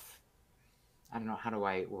yourself... I don't know, how do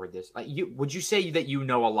I word this? Would you say that you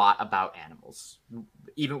know a lot about animals,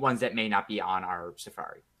 even ones that may not be on our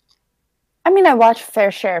safari? I mean, I watch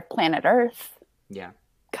fair share of Planet Earth. Yeah.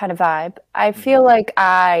 Kind of vibe. I feel like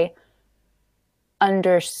I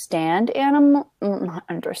understand not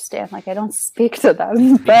understand, like I don't speak to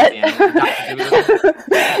them, but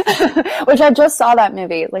which I just saw that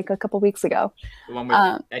movie like a couple weeks ago. The one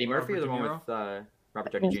with Eddie Murphy, or the one with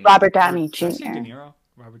Robert Downey Jr.? Robert Downey Jr. Did I say De Niro?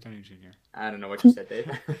 Robert Downey Jr. I don't know what you said,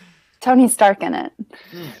 Dave. Tony Stark in it.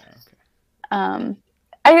 Yeah, okay.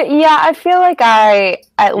 I feel like I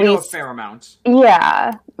at you know least a fair amount.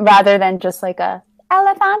 Yeah, rather than just like a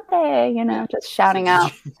elefante, just shouting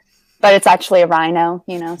out. But it's actually a rhino,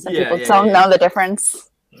 some people don't know the difference.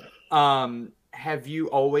 Have you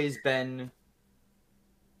always been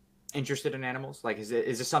interested in animals? Like, is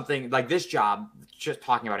this something like this job, just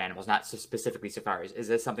talking about animals, not specifically safaris, is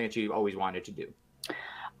this something that you always wanted to do?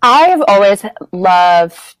 I've always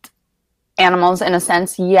loved animals in a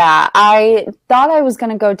sense. Yeah, I thought I was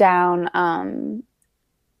going to go down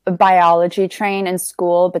a biology train in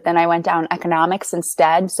school, but then I went down economics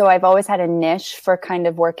instead. So I've always had a niche for kind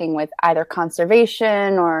of working with either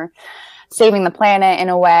conservation or saving the planet in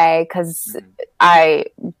a way, because I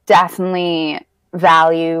definitely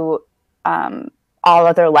value all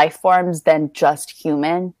other life forms than just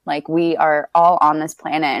human. Like, we are all on this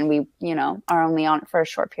planet, and we, are only on it for a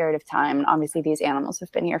short period of time. And obviously these animals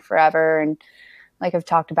have been here forever. And like I've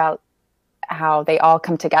talked about how they all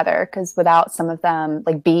come together, because without some of them,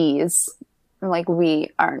 like bees, like we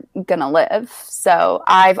aren't gonna live. So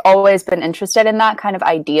I've always been interested in that kind of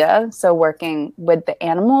idea. So working with the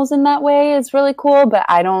animals in that way is really cool, but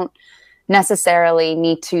I don't necessarily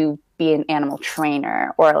need to be an animal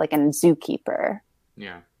trainer or like a zookeeper.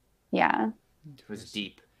 Yeah. It was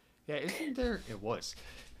deep. Yeah, isn't there? It was.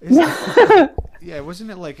 Yeah,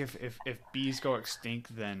 wasn't it like if bees go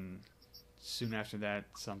extinct, then soon after that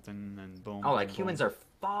something, and boom. Oh, like boom, humans boom. are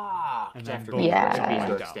fucked And then after boom, bees Yeah.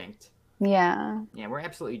 go extinct. Yeah. Yeah, we're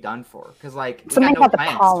absolutely done for. Because like we Something got no about the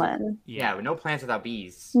plants. pollen. Yeah, no plants without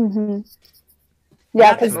bees. Mm-hmm.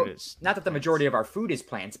 Yeah, because Not that the majority of our food is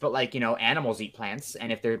plants, but like, animals eat plants,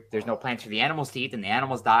 and if there's no plants for the animals to eat, then the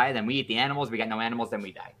animals die, then we eat the animals, we got no animals, then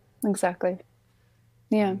we die. exactly.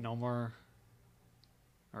 Yeah. No more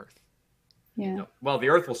Earth. Yeah. No. Well, the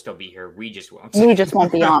Earth will still be here, we just won't. We just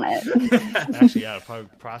won't be on it. Actually, yeah, it'll probably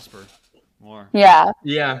prosper more. Yeah.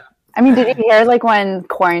 Yeah. I mean, did you hear like when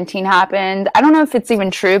quarantine happened? I don't know if it's even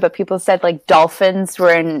true, but people said like dolphins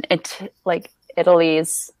were in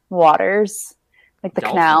Italy's waters, like the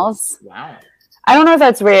canals. Wow. I don't know if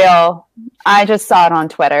that's real. I just saw it on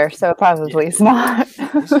Twitter, so it probably is not.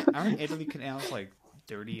 Aren't Italy canals like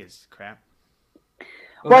dirty as crap?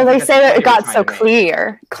 Well, they say that it got so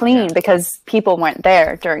clear. clean because people weren't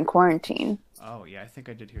there during quarantine. Oh yeah, I think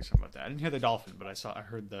I did hear something about that. I didn't hear the dolphin, but I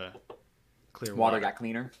heard the clear Water got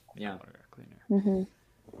cleaner. Yeah. Water got cleaner.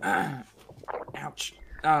 Mm-hmm. Ouch.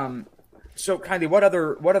 So Kylie, what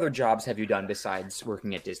other jobs have you done besides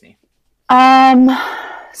working at Disney?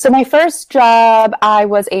 So my first job, I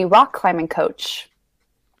was a rock climbing coach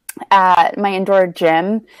at my indoor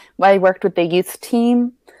gym. I worked with the youth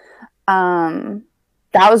team.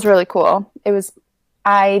 That was really cool.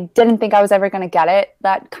 I didn't think I was ever going to get it,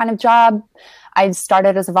 that kind of job. I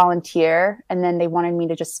started as a volunteer, and then they wanted me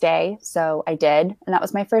to just stay. So I did. And that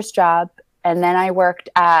was my first job. And then I worked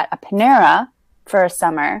at a Panera for a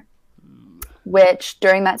summer, which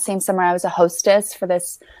during that same summer, I was a hostess for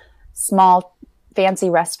this small fancy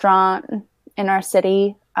restaurant in our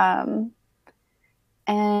city. And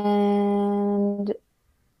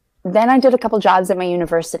then I did a couple jobs at my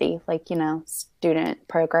university, like, student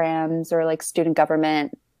programs or like student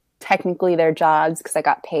government. Technically they're jobs because I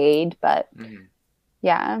got paid, but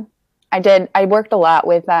yeah, I worked a lot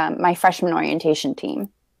with my freshman orientation team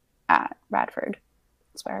at Radford.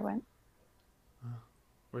 That's where I went.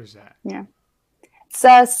 Where's that? Yeah. It's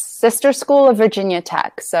a sister school of Virginia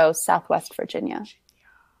Tech, so Southwest Virginia.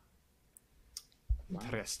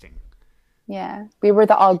 Interesting. Yeah. We were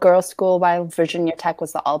the all-girls school while Virginia Tech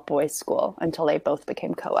was the all-boys school until they both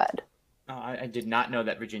became co-ed. I did not know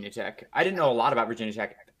that Virginia Tech. I didn't know a lot about Virginia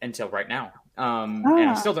Tech until right now. And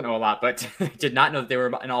I still don't know a lot, but did not know that they were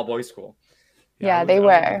an all-boys school. Yeah, they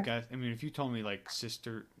were. I mean, if you told me like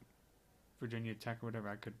sister Virginia Tech or whatever,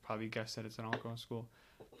 I could probably guess that it's an all-girls school.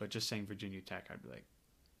 But just saying Virginia Tech, I'd be like,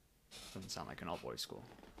 doesn't sound like an all-boys school.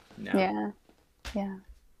 No. Yeah. Yeah.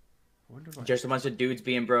 I wonder why. Just a bunch of dudes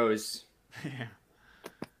being bros. Yeah.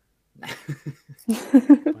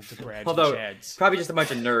 Bunch of Brads Although, and Chads. probably just a bunch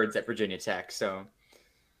of nerds at Virginia Tech, so.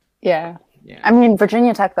 Yeah. Yeah. I mean,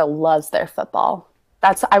 Virginia Tech, though, loves their football.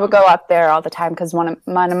 I would go up there all the time because one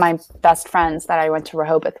of my best friends that I went to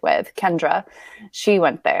Rehoboth with, Kendra, she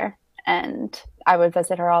went there, and I would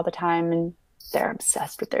visit her all the time. And they're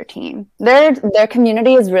obsessed with their team. Their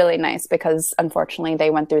community is really nice because unfortunately they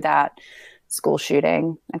went through that school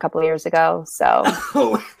shooting a couple of years ago. So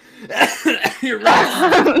you're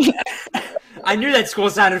right. I knew that school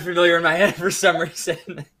sounded familiar in my head for some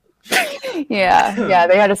reason. Yeah,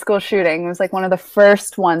 they had a school shooting. It was like one of the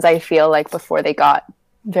first ones, I feel like, before they got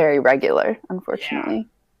very regular, unfortunately.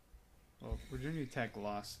 Yeah. Well, Virginia Tech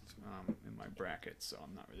lost in my bracket, so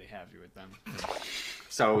I'm not really happy with them.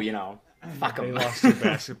 So, fuck them. They lost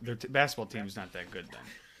their basketball team's not that good then.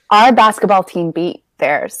 Our basketball team beat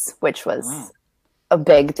theirs, which was a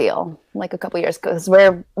big deal, like a couple years ago. Because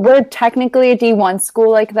we're technically a D1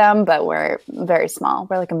 school like them, but we're very small.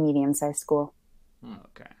 We're like a medium-sized school.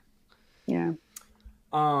 Okay. Yeah.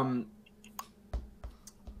 I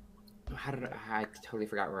totally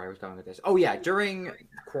forgot where I was going with this. Oh yeah, during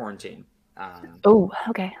quarantine.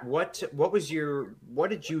 Okay. What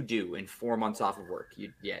did you do in 4 months off of work?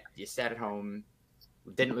 You sat at home,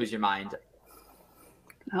 didn't lose your mind.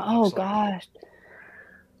 Oh gosh.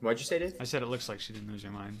 What'd you say, Dave? I said it looks like she didn't lose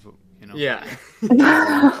her mind, but Yeah.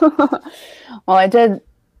 Well, I did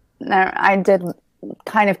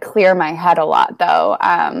kind of clear my head a lot, though.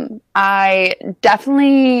 I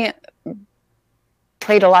definitely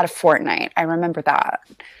played a lot of Fortnite. I remember that.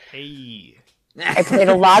 Hey. I played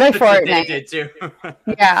a lot of Fortnite. They did too.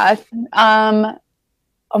 Yeah.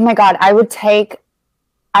 Oh my God. I would take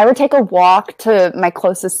a walk to my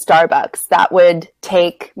closest Starbucks. That would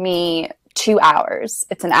take me 2 hours.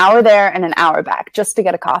 It's an hour there and an hour back just to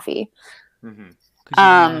get a coffee. Mm-hmm.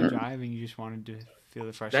 Because you were driving, you just wanted to feel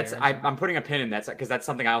the fresh air. I'm putting a pin in that because that's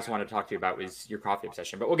something I also want to talk to you about was your coffee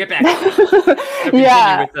obsession. But we'll get back to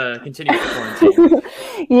that. Continue with the quarantine.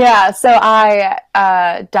 Yeah, so I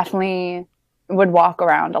definitely would walk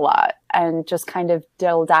around a lot and just kind of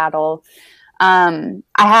dill-daddle. I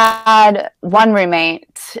had one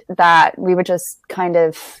roommate that we would just kind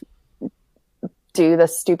of do the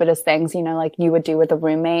stupidest things, like you would do with a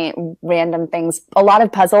roommate, random things, a lot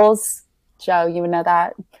of puzzles. Joe, you would know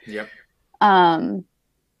that. Yep.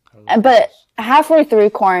 But halfway through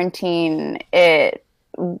quarantine, the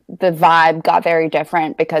vibe got very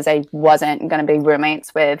different because I wasn't going to be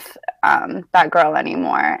roommates with that girl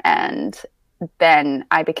anymore. And then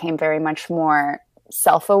I became very much more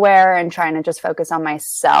self-aware and trying to just focus on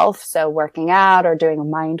myself. So working out or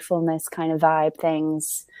doing mindfulness kind of vibe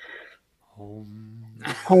things. So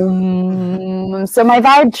my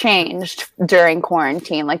vibe changed during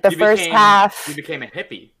quarantine. Like the first half. You became a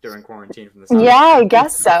hippie during quarantine from the summer. Yeah, I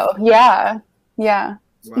guess so. Yeah. Wow.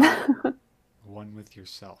 One with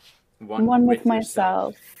yourself. One with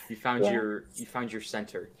myself. You found your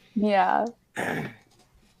center. Yeah. I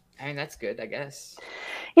mean, that's good, I guess.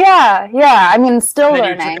 Yeah. I mean, still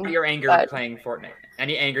learning. You took out your anger playing Fortnite.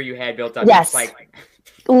 Any anger you had built up. Yes.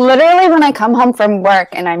 Literally, when I come home from work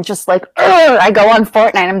and I'm just like, I go on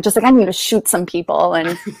Fortnite. I'm just like, I need to shoot some people,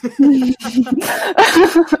 and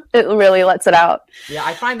it really lets it out. Yeah,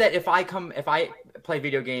 I find that if I play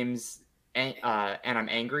video games and I'm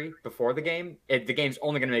angry before the game, the game's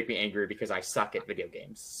only going to make me angry because I suck at video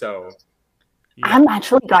games. So yeah. I'm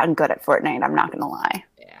actually gotten good at Fortnite. I'm not going to lie.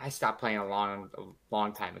 Yeah, I stopped playing a long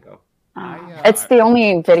time ago. It's the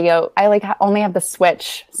only video I only have the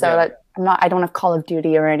Switch, so that I don't have Call of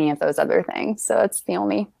Duty or any of those other things. So it's the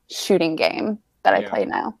only shooting game that I play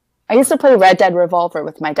now. I used to play Red Dead Revolver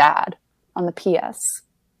with my dad on the PS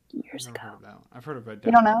years ago. I've heard of Red Dead.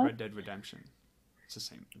 You don't know? Red Dead Redemption. It's the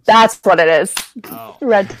same. That's what it is. Oh.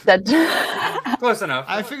 Red Dead. Close enough.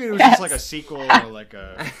 I figured it was just like a sequel or like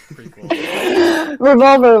a prequel.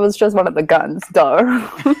 Revolver was just one of the guns, duh.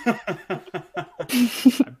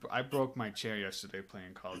 I broke my chair yesterday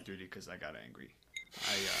playing Call of Duty because I got angry.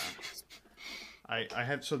 I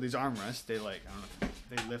have these armrests. They I don't know,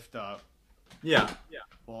 they lift up. Yeah.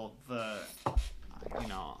 Well,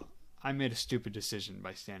 I made a stupid decision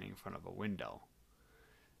by standing in front of a window,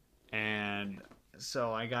 and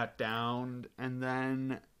so I got downed, and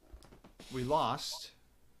then we lost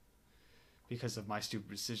because of my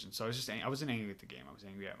stupid decision. So I wasn't angry at the game. I was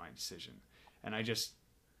angry at my decision, and I just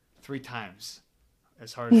 3 times.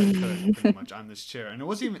 As hard as I could, pretty much, on this chair. And it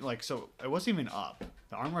wasn't even it wasn't even up.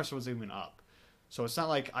 The armrest wasn't even up. So it's not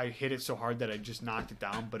like I hit it so hard that I just knocked it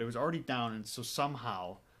down, but it was already down, and so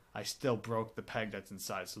somehow I still broke the peg that's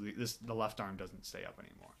inside. So the left arm doesn't stay up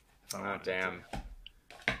anymore. Oh, damn.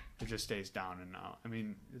 It just stays down and out. I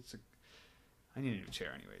mean, I need a new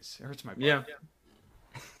chair anyways. It hurts my butt. Yeah.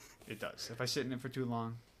 It does. If I sit in it for too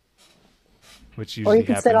long, which or usually you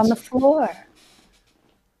can happens. sit on the floor.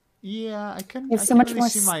 Yeah, I can. You have I so can much really more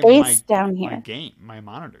see space down here. my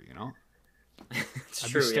monitor. You know, It's I'd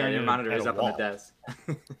be true. Yeah, staring your at monitor at is a up on the wall. desk.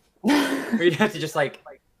 Or you'd have to just like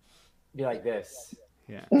be like this.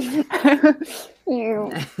 Yeah,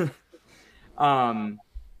 You. Um.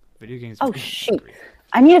 video games. Oh, are shoot. great.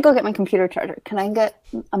 I need to go get my computer charger. Can I get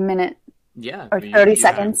a minute Yeah. or 30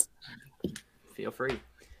 seconds? Feel free.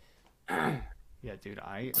 Yeah, dude,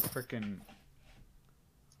 I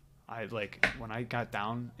like when I got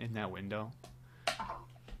down in that window,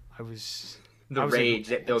 I was The I was rage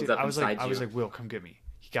like, that builds dude, up inside I was you. like, Will, come get me.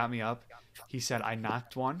 He got me up. He said I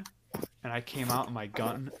knocked one, and I came out and my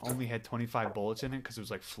gun only had 25 bullets in it because it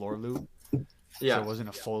was like floor loot, Yeah. so it wasn't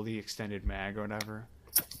a fully extended mag or whatever.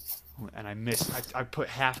 And I missed. I put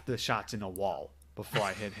half the shots in a wall before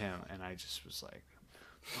I hit him, and I just was like,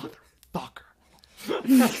 motherfucker.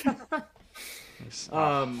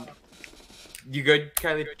 You good,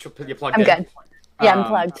 Kylie? You plugged I'm in? good. Yeah, I'm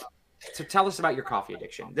plugged. So tell us about your coffee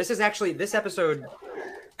addiction. This is actually this episode.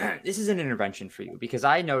 This is an intervention for you because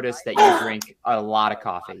I noticed that you drink a lot of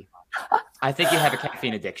coffee. I think you have a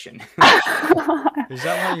caffeine addiction. Is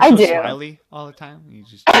that why you're so smiley all the time? You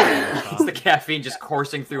just It's the caffeine just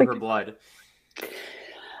coursing through her blood.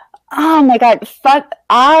 Oh my God.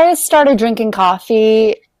 I started drinking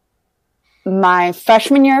coffee my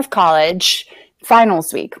freshman year of college,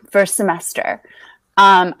 finals week, first semester.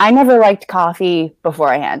 I never liked coffee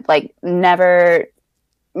beforehand, like never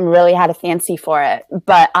really had a fancy for it,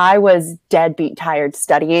 but I was deadbeat tired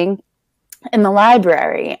studying in the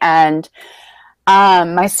library, and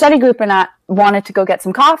my study group and I wanted to go get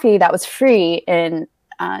some coffee that was free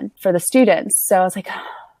for the students. So I was like,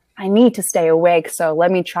 I need to stay awake, so let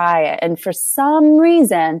me try it. And for some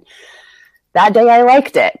reason, that day I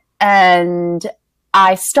liked it. And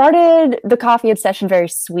I started the coffee obsession very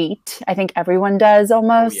sweet. I think everyone does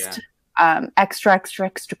almost. Oh, yeah. Extra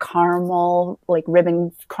caramel, like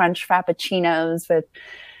ribbon crunch frappuccinos with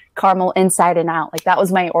caramel inside and out. Like that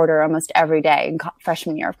was my order almost every day in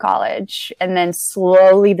freshman year of college. And then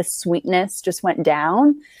slowly the sweetness just went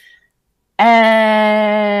down.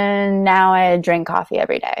 And now I drink coffee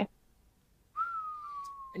every day.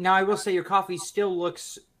 Now I will say your coffee still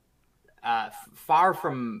looks far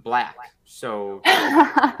from black, so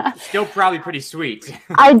still probably pretty sweet.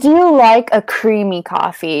 I do like a creamy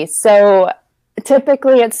coffee. So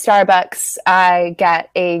typically at Starbucks, I get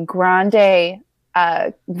a grande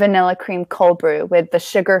vanilla cream cold brew with the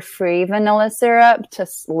sugar-free vanilla syrup to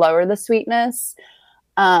lower the sweetness.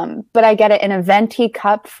 But I get it in a venti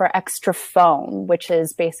cup for extra foam, which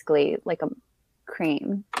is basically like a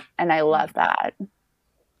cream. And I love that.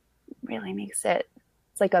 Really makes it,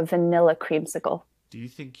 it's like a vanilla creamsicle. Do you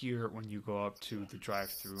think when you go up to the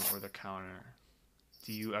drive-thru or the counter,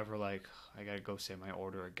 do you ever like, I gotta go say my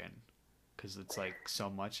order again? Because it's like so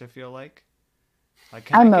much, I feel like. Like,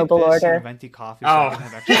 can I mobile get this order. and a venti coffee so I can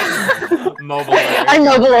have extra Mobile order. I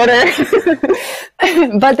mobile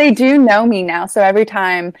order. But they do know me now. So every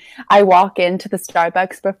time I walk into the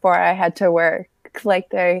Starbucks before I head to work, like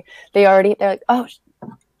they're like, oh,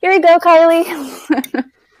 here you go, Kylie.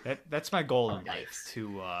 That's my goal in life,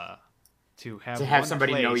 to have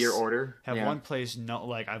somebody know your order. Have one place know,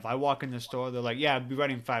 like if I walk in the store, they're like, "Yeah, I'll be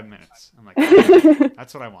ready in 5 minutes." I'm like,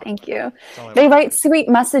 "That's what I want." Thank you. They write sweet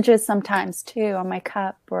messages sometimes too on my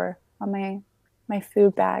cup or on my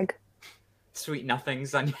food bag. Sweet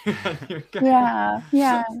nothings on your cup.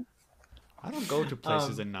 Yeah. I don't go to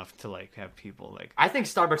places enough to like have people like. I think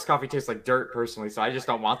Starbucks coffee tastes like dirt personally, so I just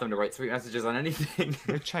don't want them to write sweet messages on anything.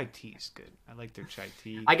 Their chai tea is good. I like their chai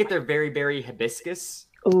tea. I get their very berry hibiscus.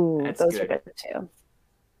 Ooh, That's those good. are good too.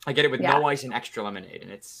 I get it with no ice and extra lemonade, and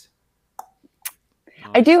it's.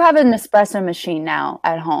 I do have an espresso machine now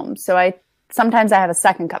at home, so sometimes I have a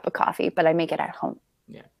second cup of coffee, but I make it at home.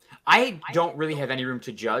 Yeah, I don't really have any room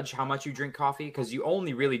to judge how much you drink coffee because you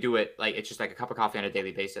only really do it like it's just like a cup of coffee on a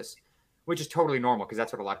daily basis, which is totally normal because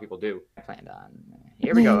that's what a lot of people do. I planned on.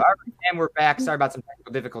 Here we go. All right, and we're back. Sorry about some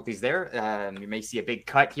technical difficulties there. You may see a big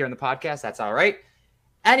cut here in the podcast. That's all right.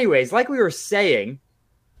 Anyways, like we were saying,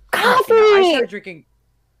 Coffee. I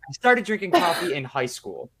started drinking coffee in high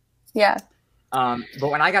school. Yeah. But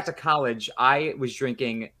when I got to college, I was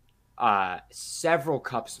drinking several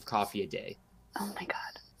cups of coffee a day. Oh my God.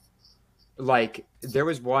 Like there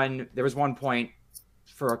was one point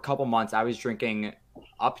for a couple months I was drinking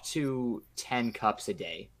up to 10 cups a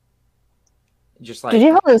day. Just like, did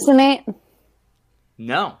you hallucinate?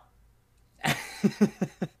 No.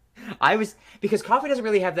 Because coffee doesn't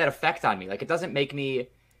really have that effect on me. Like it doesn't make me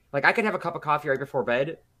like I could have a cup of coffee right before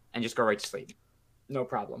bed and just go right to sleep. No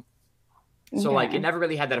problem. So like it never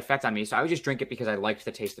really had that effect on me. So I would just drink it because I liked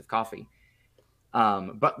the taste of coffee.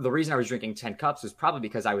 But the reason I was drinking 10 cups was probably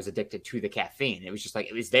because I was addicted to the caffeine. It was just like,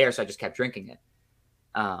 it was there, so I just kept drinking it.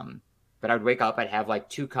 But I would wake up, I'd have like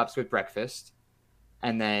 2 cups with breakfast,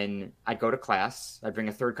 and then I'd go to class. I'd bring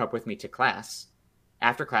a 3rd cup with me to class.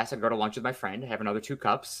 After class, I'd go to lunch with my friend, have another 2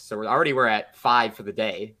 cups. So we're at 5 for the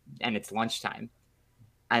day, and it's lunchtime.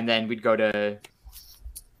 And then we'd go to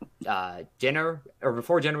dinner, or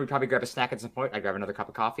before dinner, we'd probably grab a snack at some point. I'd grab another cup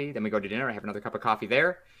of coffee. Then we go to dinner. I have another cup of coffee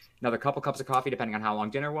there, another couple cups of coffee, depending on how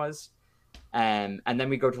long dinner was. And then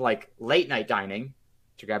we go to like late night dining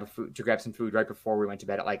to grab some food right before we went to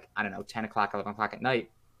bed at like, I don't know, 10 o'clock, 11 o'clock at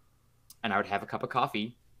night. And I would have a cup of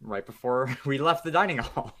coffee right before we left the dining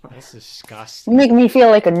hall. That's disgusting. You make me feel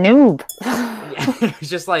like a noob. It was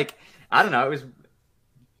just like, I don't know. It was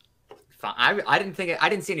fun. I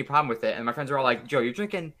didn't see any problem with it. And my friends were all like, Joe, you're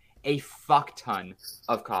drinking a fuck ton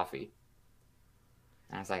of coffee.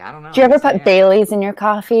 And I was like, I don't know. Do you ever put Bailey's in your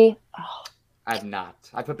coffee? Oh. I've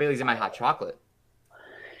not. I put Bailey's in my hot chocolate.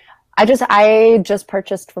 I just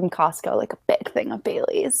purchased from Costco like a big thing of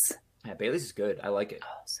Bailey's. Yeah, Bailey's is good. I like it.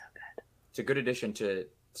 Oh, so good. It's a good addition to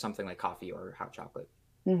something like coffee or hot chocolate.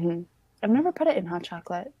 Mm-hmm. I've never put it in hot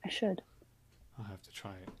chocolate. I should. I'll have to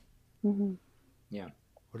try it. Mm-hmm. Yeah.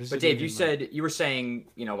 What is but Dave, you were saying,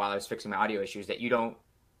 while I was fixing my audio issues, that you don't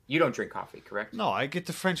drink coffee, correct? No, I get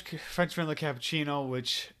the French vanilla cappuccino,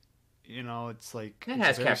 which, it's like it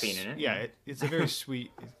has caffeine in it. Yeah, it's a very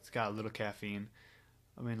sweet. It's got a little caffeine.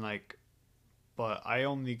 I mean, like, but I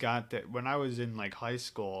only got that when I was in like high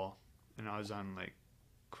school and I was on like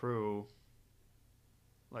crew,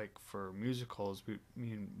 like for musicals.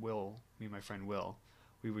 Me and my friend Will,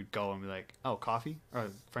 we would go and be like, oh, coffee or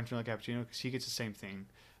French vanilla cappuccino, because he gets the same thing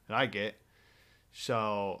that I get.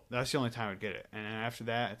 So that's the only time I'd get it. And then after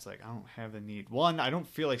that, it's like, I don't have the need. One, I don't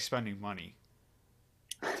feel like spending money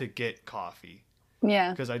to get coffee.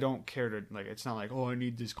 Yeah. Because I don't care to, like, it's not like, oh, I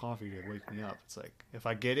need this coffee to wake me up. It's like, if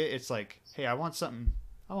I get it, it's like, hey, I want something.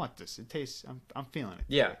 I want this. It tastes, I'm feeling it.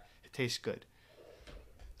 Yeah. It tastes good.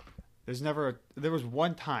 There was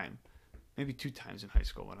one time, maybe 2 times in high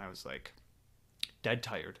school when I was like dead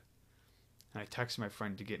tired. And I texted my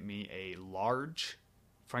friend to get me a large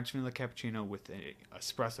French vanilla cappuccino with an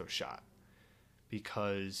espresso shot,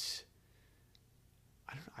 because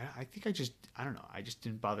I think I just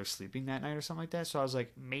didn't bother sleeping that night or something like that. So I was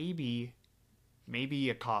like, maybe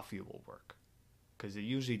a coffee will work, because it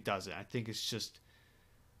usually doesn't. I think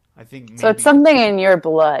maybe, so it's something in your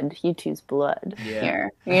blood. You two's blood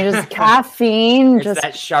here. You just caffeine. It's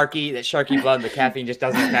that sharky blood. The caffeine just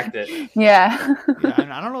doesn't affect it. Yeah. Yeah,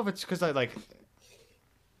 and I don't know if it's because I like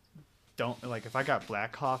don't like if I got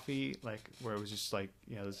black coffee, like where it was just like,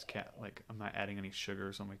 this cat, like I'm not adding any sugar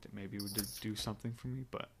or something like that, maybe it would do something for me.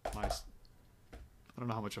 But I don't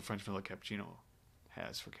know how much a French vanilla cappuccino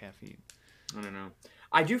has for caffeine. I don't know.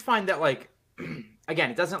 I do find that, like,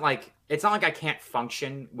 again, it's not like I can't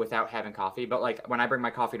function without having coffee, but like when I bring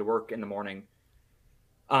my coffee to work in the morning,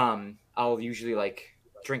 I'll usually like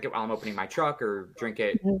drink it while I'm opening my truck, or drink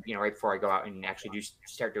it, right before I go out and actually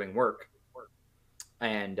start doing work.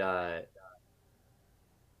 And totally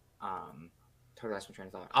lost my train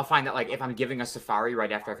of thought. I'll find that, like, if I'm giving a safari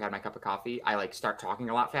right after I've had my cup of coffee, I like start talking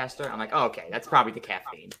a lot faster. I'm like, oh, okay, that's probably the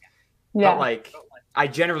caffeine. Yeah. But like, I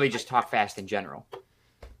generally just talk fast in general.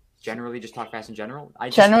 I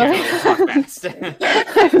just generally talk fast.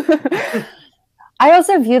 I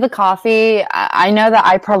also view the coffee. I know that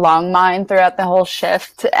I prolong mine throughout the whole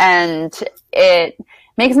shift, and it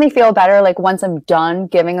makes me feel better. Like once I'm done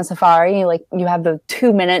giving a safari, like you have the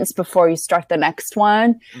 2 minutes before you start the next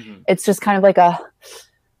one. Mm-hmm. It's just kind of like it's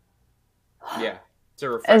a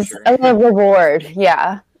refresher. It's a reward.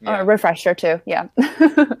 Yeah. Or a refresher too. Yeah.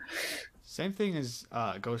 Same thing as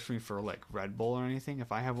goes for me for like Red Bull or anything.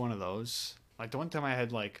 If I have one of those, like the one time I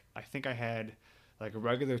had I think I had like a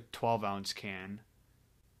regular 12-ounce can,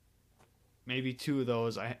 maybe 2 of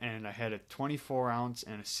those, and I had a 24-ounce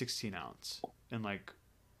and a 16-ounce in like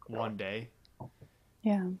one day.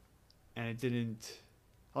 Yeah. And it didn't,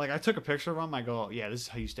 like, I took a picture of them. I go, yeah, this is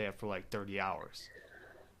how you stay up for like 30 hours.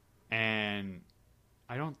 And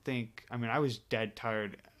I was dead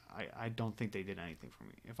tired. I don't think they did anything for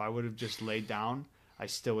me. If I would have just laid down, I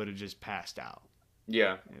still would have just passed out.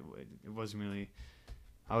 Yeah. It wasn't really,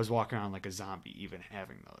 I was walking around like a zombie even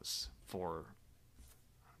having those for,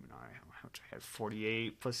 how much I had,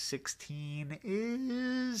 48 plus 16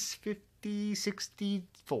 is 50,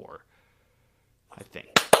 64, I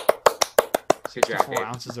think. 64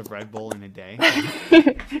 ounces of Red Bull in a day.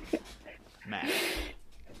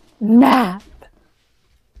 Math.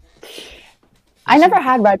 I never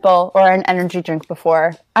had Red Bull or an energy drink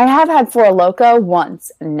before. I have had Four Loko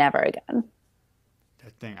once, never again.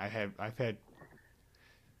 thing. I've had.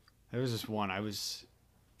 There was this one. I was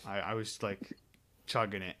like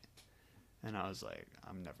chugging it, and I was like,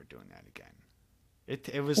 I'm never doing that again.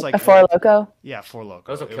 It was like A Four Loco. Yeah, Four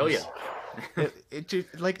Loco. Those will kill you.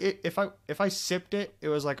 If I sipped it, it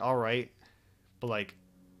was like all right, but like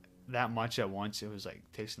that much at once, it was like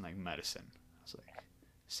tasting like medicine. I was like,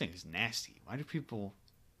 this thing is nasty. Why do people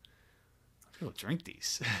drink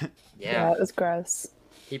these? Yeah, it was gross.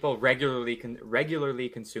 People regularly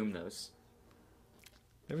consume those.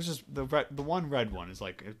 There was just the one red one is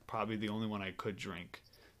like probably the only one I could drink.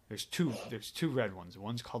 There's two red ones.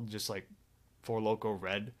 One's called just like Four Loco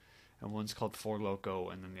Red, and one's called Four Loco,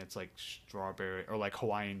 and then it's like strawberry or like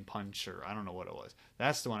Hawaiian Punch, or I don't know what it was.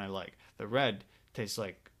 That's the one I like. The red tastes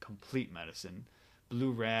like complete medicine.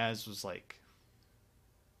 Blue Raz was like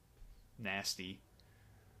nasty.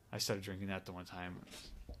 I started drinking that the one time.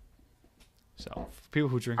 So for people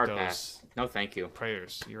who drink Hard those, pass. No, thank you.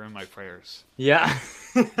 prayers. You're in my prayers. Yeah,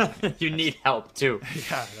 you need help too.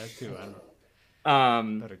 Yeah, that too. I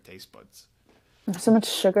don't know. Better taste buds. There's so much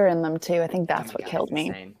sugar in them too. I think that's Oh my what God, killed it's me.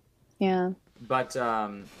 insane. Yeah. But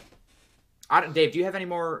Dave, do you have any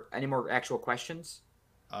more actual questions?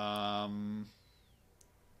 No.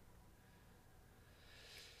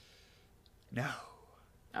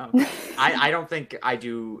 Okay. I don't think I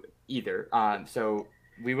do either. So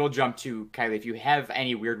we will jump to Kylie. If you have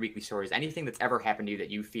any weird weekly stories, anything that's ever happened to you that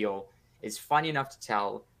you feel is funny enough to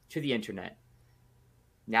tell to the internet,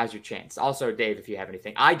 now's your chance. Also, Dave, if you have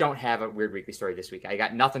anything. I don't have a weird weekly story this week. I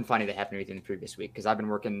got nothing funny that happened to me in the previous week because I've been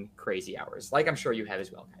working crazy hours, like I'm sure you have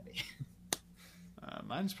as well, Kylie.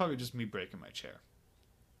 Mine's probably just me breaking my chair.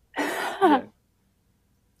 Yeah.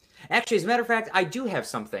 Actually, as a matter of fact, I do have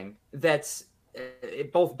something that's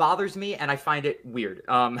it both bothers me and I find it weird.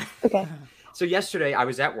 Okay. So yesterday I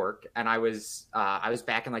was at work and I was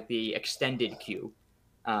back in like the extended queue,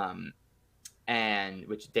 and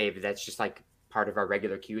which Dave, that's just like part of our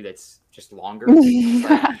regular queue that's just longer.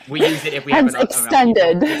 Like, we use it if we have It's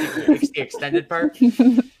extended. It's the extended part.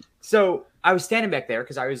 So I was standing back there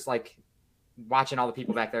because I was like watching all the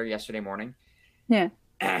people back there yesterday morning. Yeah.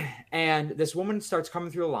 And this woman starts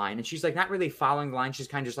coming through the line and she's like not really following the line. She's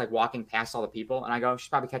kind of just like walking past all the people. And I go, she's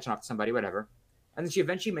probably catching up to somebody, whatever. And then she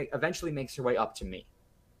eventually makes her way up to me.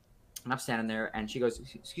 And I'm standing there and she goes,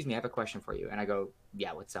 excuse me, I have a question for you. And I go,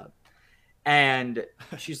 yeah, what's up? And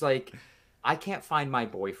she's like, I can't find my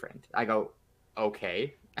boyfriend. I go,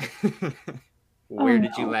 okay. Where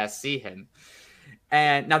did you last see him?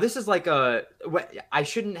 And now this is like I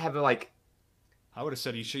shouldn't have like. I would have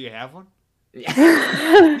said, are you sure you have one?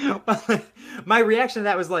 My reaction to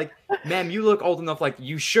that was like, ma'am, you look old enough, like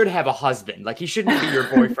you should have a husband, like he shouldn't be your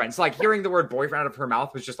boyfriend. So like hearing the word boyfriend out of her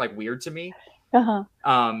mouth was just like weird to me.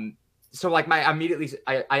 So like I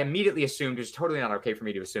immediately assumed, which is totally not okay for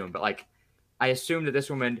me to assume, but like I assumed that this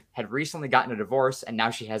woman had recently gotten a divorce and now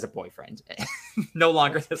she has a boyfriend. No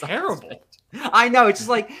longer this terrible. I know, it's just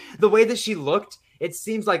like the way that she looked, it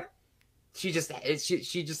seems like she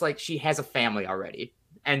just like she has a family already.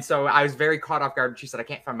 And so I was very caught off guard when she said, I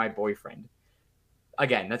can't find my boyfriend.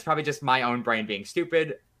 Again, that's probably just my own brain being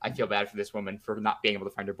stupid. I feel bad for this woman for not being able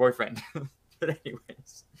to find her boyfriend. But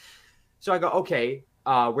anyways. So I go, okay,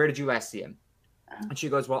 where did you last see him? And she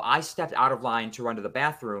goes, well, I stepped out of line to run to the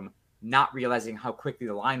bathroom, not realizing how quickly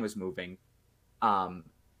the line was moving.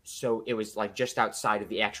 So it was like just outside of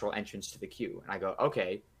the actual entrance to the queue. And I go,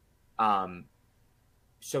 okay.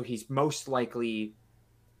 So he's most likely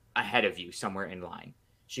ahead of you somewhere in line.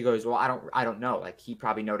 She goes, well, I don't know. Like he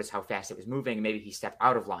probably noticed how fast it was moving. Maybe he stepped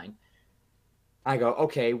out of line. I go,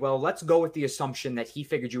 okay, well, let's go with the assumption that he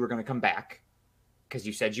figured you were going to come back because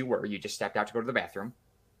you said you were. You just stepped out to go to the bathroom.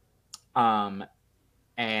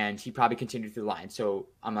 And he probably continued through the line. So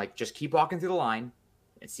I'm like, just keep walking through the line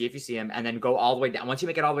and see if you see him, and then go all the way down. Once you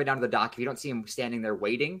make it all the way down to the dock, if you don't see him standing there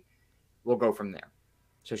waiting, we'll go from there.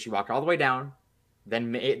 So she walked all the way down,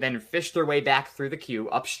 then fished her way back through the queue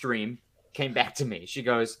upstream, came back to me. She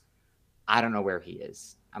goes, I don't know where he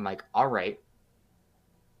is. I'm like, all right.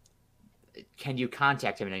 Can you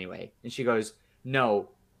contact him in any way? And she goes, no,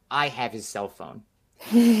 I have his cell phone.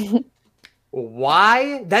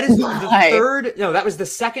 Why? That is that was the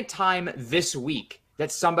second time this week that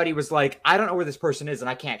somebody was like, I don't know where this person is and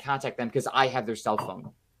I can't contact them because I have their cell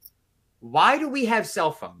phone. Why do we have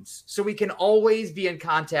cell phones? So we can always be in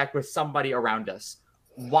contact with somebody around us.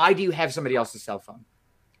 Why do you have somebody else's cell phone?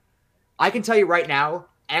 I can tell you right now,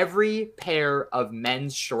 every pair of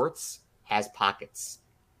men's shorts has pockets.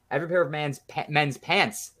 Every pair of men's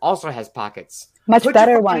pants also has pockets. Much Put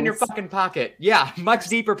better your phone ones. in your fucking pocket. Yeah, much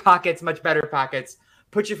deeper pockets, much better pockets.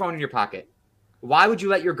 Put your phone in your pocket. Why would you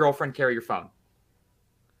let your girlfriend carry your phone?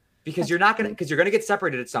 because you're gonna get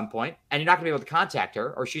separated at some point, and you're not gonna be able to contact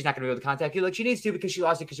her, or she's not gonna be able to contact you like she needs to because she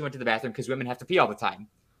lost it because she went to the bathroom because women have to pee all the time.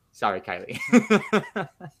 Sorry, Kylie.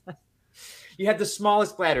 You had the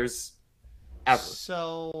smallest bladders ever.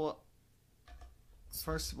 So,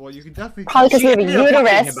 first of all, you can definitely Probably because we have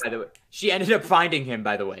a uterus. She ended up finding him,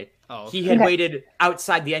 by the way. Oh, He had waited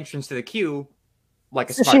outside the entrance to the queue like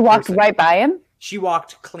a smart So she walked person. right by him? She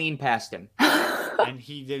walked clean past him. and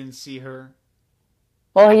he didn't see her.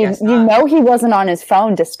 Well, you know he wasn't on his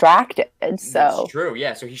phone distracted, so... That's true,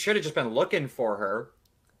 yeah. So he should have just been looking for her.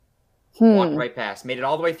 Walked right past. Made it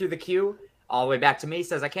all the way through the queue, all the way back to me,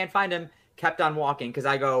 says, I can't find him. Kept on walking, because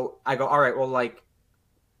I go, all right, well, like,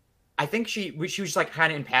 I think she was just, like,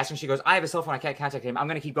 kind of in passing. She goes, I have a cell phone, I can't contact him. I'm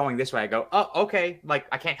going to keep going this way. I go, oh, okay. Like,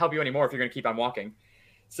 I can't help you anymore if you're going to keep on walking.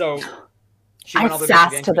 So... I'm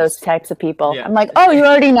sass to those types of people. Yeah. I'm like, oh, you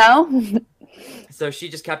already know? So she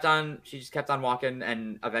just kept on walking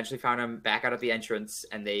and eventually found him back out at the entrance,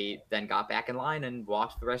 and they then got back in line and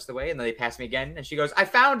walked the rest of the way, and then they passed me again, and she goes, I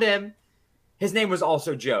found him. His name was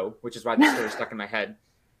also Joe, which is why the story stuck in my head.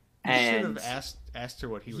 And you should have asked her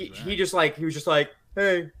what he was wearing. He was just like,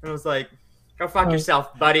 hey, and I was like, go fuck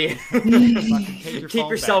yourself, buddy. Keep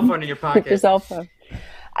your cell phone in your pocket. Keep your cell phone.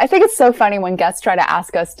 I think it's so funny when guests try to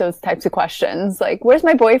ask us those types of questions. Like, where's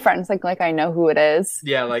my boyfriend? It's like I know who it is.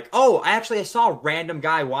 Yeah, like, oh, I saw a random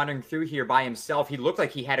guy wandering through here by himself. He looked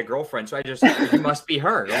like he had a girlfriend, so you must be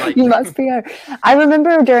her. Like, you must be her. I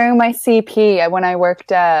remember during my CP, when I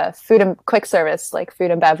worked food and quick service, like food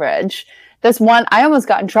and beverage, I almost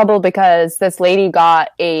got in trouble because this lady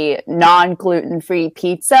got a non-gluten-free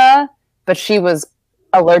pizza, but she was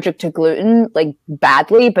allergic to gluten, like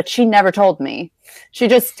badly, but she never told me. She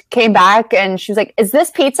just came back and she was like, is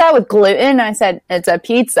this pizza with gluten? And I said, it's a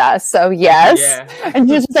pizza, so yes. Yeah. And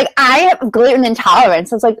she was just like, I have gluten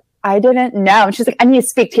intolerance. I was like, I didn't know. And she's like, I need to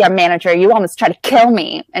speak to your manager. You almost tried to kill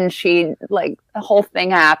me. And she, like, the whole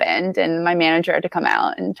thing happened, and my manager had to come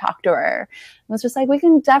out and talk to her. I was just like, we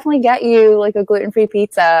can definitely get you, like, a gluten-free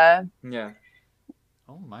pizza. Yeah.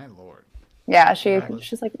 Oh, my Lord. Yeah,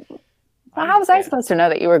 she's like, well, how was I supposed to know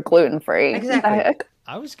that you were gluten-free? Exactly.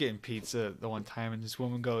 I was getting pizza the one time, and this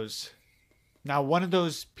woman goes, now, one of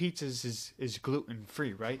those pizzas is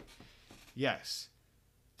gluten-free, right? Yes.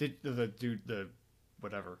 The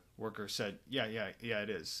whatever worker said, yeah, it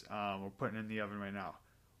is. We're putting it in the oven right now.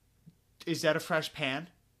 Is that a fresh pan?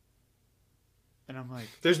 And I'm like,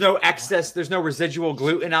 there's no excess, what? There's no residual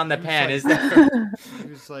gluten on the pan, is there? He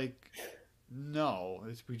was like, no,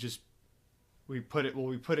 they put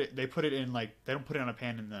it in, like, they don't put it on a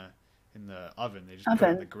pan in the oven. They just put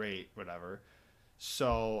it in the grate, whatever.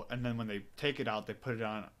 So, and then when they take it out, they put it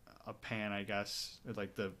on a pan, I guess,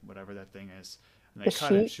 like the whatever that thing is, and they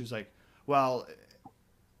cut it. She was like, well,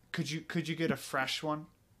 could you get a fresh one?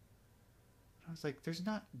 I was like, there's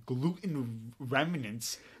not gluten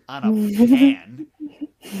remnants on a pan.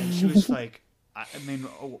 And she was like, I mean,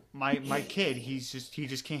 my kid, he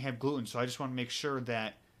just can't have gluten, so I just want to make sure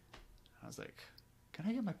that. I was like, can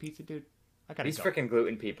I get my pizza, dude? I gotta These freaking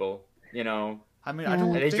gluten people, you know. I mean, I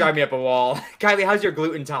don't. They drive me up a wall. Kylie, how's your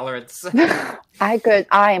gluten tolerance? I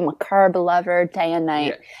am a carb lover day and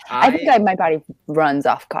night. Yeah, I think my body runs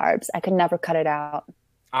off carbs. I could never cut it out.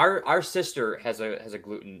 Our sister has a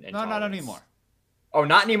gluten intolerance. No, not anymore. Oh,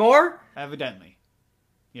 not anymore? Evidently.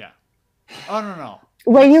 Yeah. Oh, no.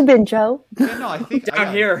 Where you been, Joe? Yeah, no, I think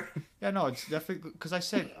down here. Yeah, no, it's definitely because I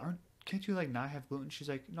said, can't you like not have gluten? She's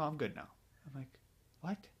like, no, I'm good now. I'm like,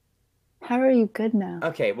 what? How are you good now?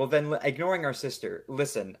 Okay, well then, ignoring our sister,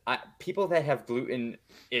 listen, people that have gluten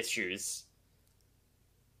issues,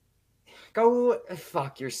 go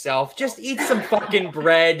fuck yourself. Just eat some fucking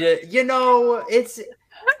bread. You know, it's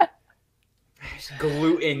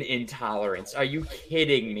gluten intolerance. Are you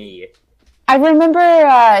kidding me? I remember,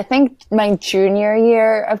 I think my junior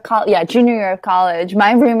year of college,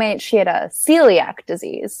 my roommate, she had a celiac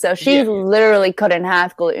disease. So she literally couldn't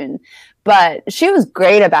have gluten. But she was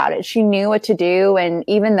great about it. She knew what to do. And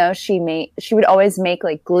even though she would always make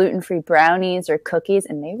like gluten-free brownies or cookies,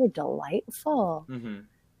 and they were delightful. Mm-hmm.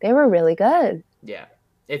 They were really good. Yeah.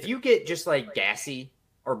 If you get just like gassy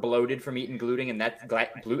or bloated from eating gluten and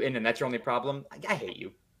that's your only problem, I hate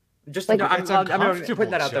you. Just like, I'm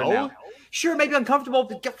putting that out there now. Sure, maybe uncomfortable,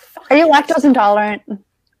 but are you lactose intolerant?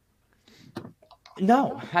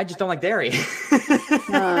 No, I just don't like dairy.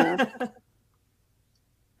 I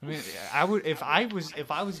mean, I would if I was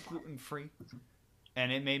gluten free, and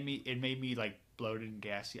it made me like bloated and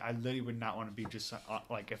gassy. I literally would not want to be just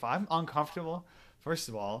like if I'm uncomfortable. First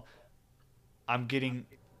of all, I'm getting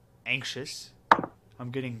anxious.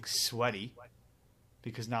 I'm getting sweaty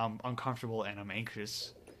because now I'm uncomfortable and I'm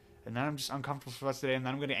anxious. and then I'm just uncomfortable for the rest of the day, and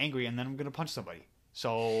then I'm gonna get angry, and then I'm gonna punch somebody.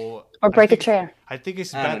 So Or break a chair. I think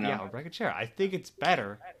it's I better. don't know. Yeah, or break a chair. I think it's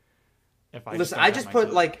better if I Listen, don't I have just my put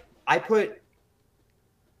gluten. like I put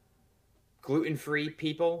gluten-free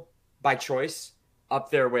people by choice up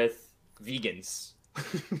there with vegans.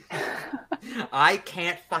 I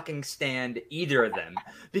can't fucking stand either of them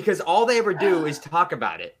because all they ever do is talk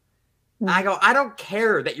about it. I go, I don't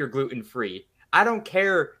care that you're gluten-free. I don't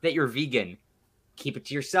care that you're vegan. Keep it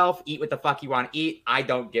to yourself. Eat what the fuck you want to eat. I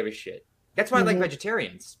don't give a shit. That's why I like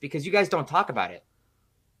vegetarians, because you guys don't talk about it.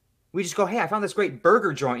 We just go, hey, I found this great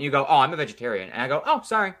burger joint. You go, oh, I'm a vegetarian. And I go, oh,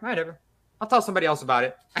 sorry, whatever. I'll tell somebody else about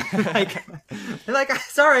it. They're like,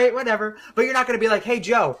 sorry, whatever. But you're not going to be like, hey,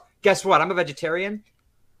 Joe, guess what? I'm a vegetarian.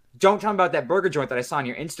 Don't tell me about that burger joint that I saw on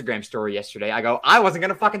your Instagram story yesterday. I go, I wasn't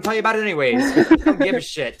going to fucking tell you about it anyways. I don't give a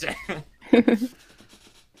shit. I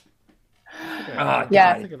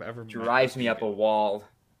Yeah. don't think I've ever met Drives me up a wall.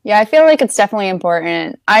 Yeah, I feel like it's definitely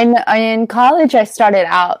important. In college, I started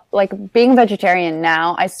out like being vegetarian.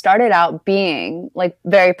 Now I started out being like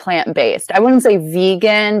very plant-based. I wouldn't say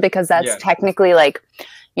vegan because that's technically like,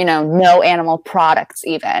 no animal products,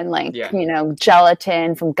 even like,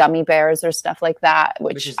 gelatin from gummy bears or stuff like that,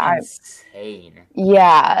 which is I, insane.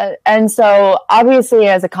 yeah. And so obviously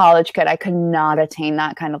as a college kid, I could not attain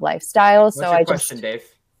that kind of lifestyle. What's So your I question, just, Dave?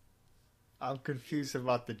 I'm confused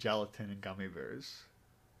about the gelatin and gummy bears.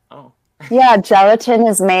 Oh. yeah, gelatin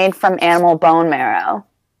is made from animal bone marrow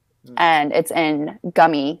and it's in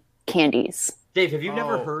gummy candies. Dave, have you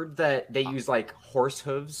never Oh. heard that they use like horse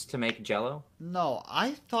hooves to make Jell-O? No,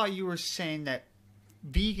 I thought you were saying that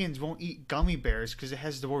vegans won't eat gummy bears because it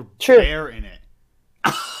has the word True. bear in it.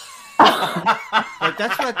 Like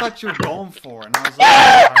that's what I thought you were going for, and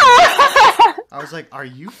I was like, are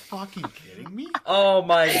you fucking kidding me? Oh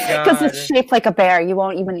my Because it's shaped like a bear. You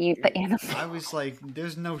won't even eat the animal. I was like,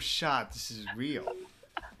 there's no shot. This is real.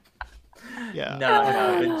 Yeah.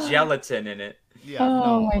 No, the gelatin in it. Yeah. Oh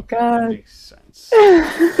no, my okay, God. that makes sense.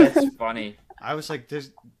 That's funny. I was like, there's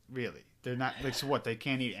really. They're not like so. What? They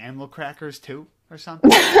can't eat animal crackers too, or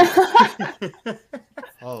something?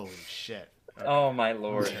 Holy shit! Okay. Oh my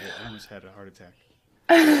lord. I almost had a heart attack.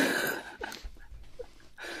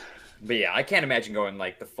 But yeah, I can't imagine going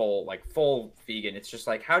like the full vegan. It's just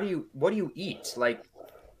like, what do you eat? Like,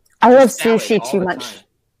 I love salad sushi all too the much time.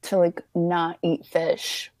 to like not eat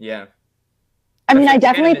fish. Yeah. I mean, I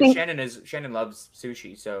definitely think Shannon loves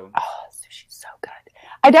sushi, so sushi's so good.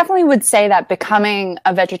 I definitely would say that becoming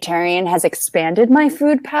a vegetarian has expanded my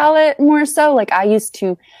food palette more so. Like I used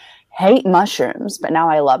to hate mushrooms, but now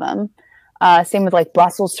I love them. Same with like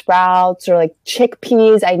Brussels sprouts or like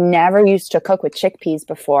chickpeas. I never used to cook with chickpeas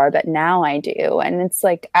before, but now I do. And it's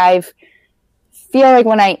like feel like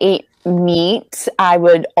when I ate meat, I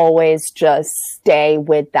would always just stay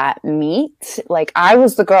with that meat. Like I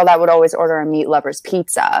was the girl that would always order a meat lover's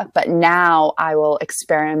pizza, but now I will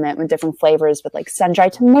experiment with different flavors with like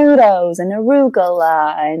sun-dried tomatoes and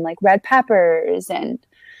arugula and like red peppers. And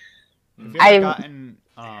Have you ever gotten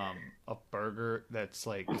a burger that's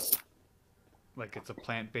like it's a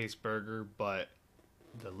plant-based burger, but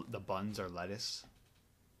the buns are lettuce?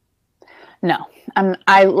 no,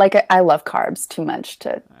 I love carbs too much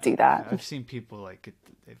to do that. I've seen people they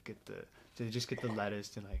just get the lettuce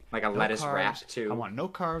to like a lettuce carbs. wrap too. I want no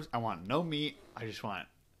carbs. I want no meat. I just want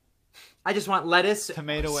lettuce,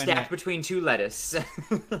 tomato in stacked it. between two lettuce.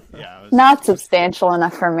 Yeah, Not substantial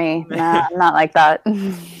enough for me. Nah, I'm not like that.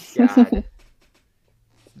 God.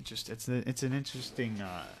 it's an interesting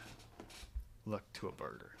look to a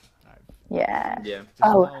burger. Yeah. Yeah.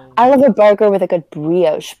 Oh, I love a burger with a good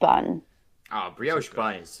brioche bun. Oh, brioche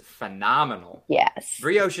bun is phenomenal. Yes.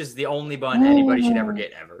 Brioche is the only bun anybody should ever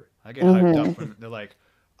get ever. I get hyped up when they're like,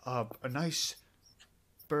 a nice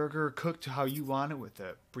burger cooked how you want it with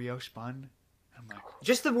a brioche bun. I'm like,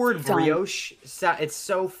 Just the word brioche, it's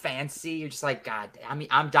so fancy. You're just like, God,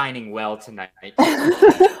 I'm dining well tonight.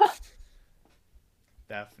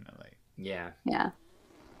 definitely. Yeah. Yeah.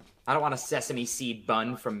 I don't want a sesame seed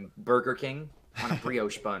bun from Burger King. I want a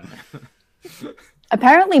brioche bun.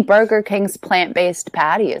 Apparently, Burger King's plant-based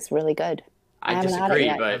patty is really good. I haven't had it disagree,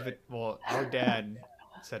 yet. but Our dad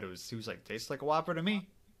said he was like, tastes like a Whopper to me.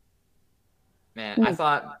 man, I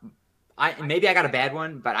thought maybe I got a bad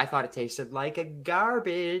one, but I thought it tasted like a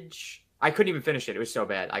garbage. I couldn't even finish it. It was so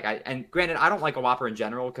bad. And granted, I don't like a Whopper in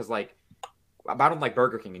general because I don't like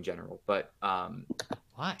Burger King in general, but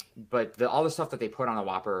Why? But all the stuff that they put on a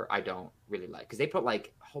Whopper, I don't really like because they put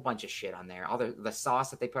like a whole bunch of shit on there. All the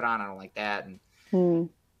sauce that they put on, I don't like that. And so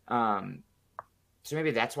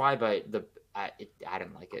maybe that's why. But I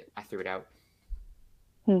didn't like it. I threw it out.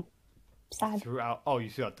 Sad. You threw out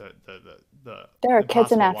the There are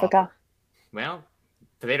kids in Impossible Africa. Whopper. Well,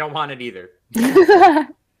 they don't want it either. I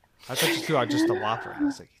thought you threw out just the Whopper. I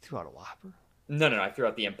was like, you threw out a Whopper? No, I threw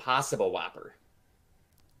out the Impossible Whopper.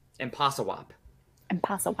 Impossible Whop.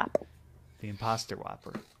 Impossible Whopper. The Imposter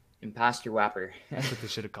Whopper. Imposter Whopper. That's what they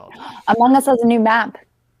should have called it. Among Us has a new map.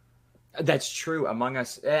 That's true. Among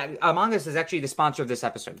Us. Among Us is actually the sponsor of this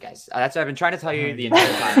episode, guys. That's what I've been trying to tell you the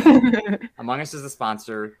entire time. Among Us is the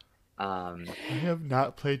sponsor. I have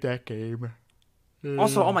not played that game.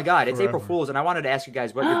 Also, oh my God, it's Forever. April Fool's, and I wanted to ask you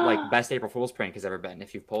guys what your like best April Fool's prank has ever been,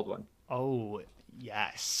 if you've pulled one. Oh,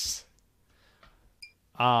 yes.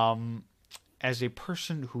 As a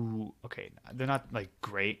person who, okay, they're not like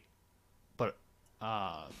great, but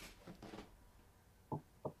I've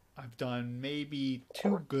done maybe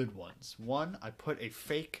 2 good ones. One, I put a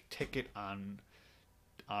fake ticket on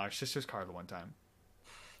our sister's car the one time.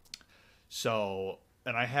 So,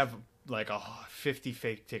 and I have like 50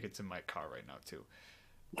 fake tickets in my car right now too.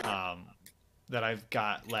 That I've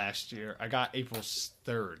got last year. I got April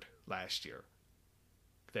 3rd last year.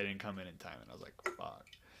 They didn't come in time, and I was like, fuck.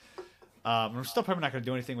 I'm still probably not going to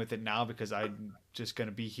do anything with it now because I'm just going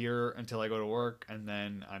to be here until I go to work, and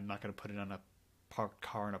then I'm not going to put it on a parked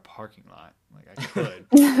car in a parking lot. Like I could.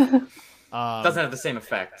 Doesn't have the same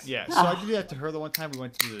effect. Yeah, so I did that to her the one time. We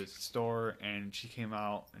went to the store, and she came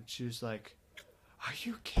out, and she was like, "Are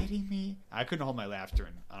you kidding me?" I couldn't hold my laughter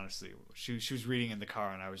in, honestly. She was reading in the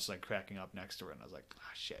car, and I was like cracking up next to her, and I was like,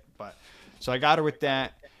 "Ah, shit." But so I got her with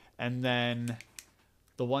that, and then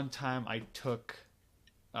the one time I took,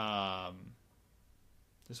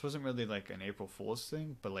 this wasn't really like an April Fool's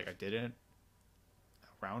thing, but like I did it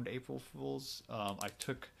around April Fool's. I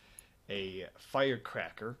took a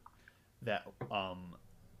firecracker that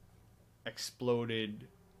exploded,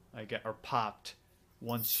 or popped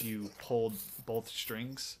once you pulled both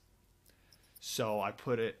strings. So I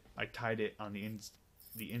tied it on the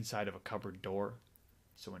inside of a cupboard door.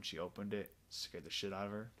 So when she opened it, scared the shit out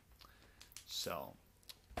of her. So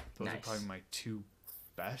those are probably my 2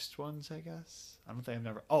 best ones, I guess. I don't think I've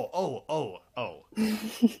never. I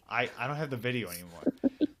don't have the video anymore,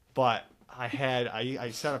 but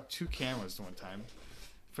I set up 2 cameras one time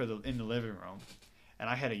in the living room, and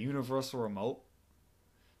I had a universal remote.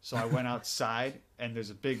 So I went outside, and there's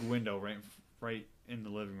a big window right in the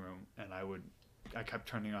living room, and I kept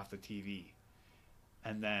turning off the TV,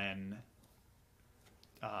 and then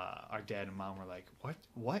our dad and mom were like,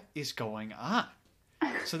 "What is going on?"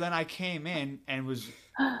 So then I came in and was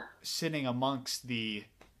sitting amongst the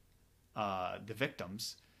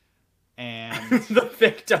victims, and The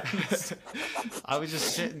victims. I was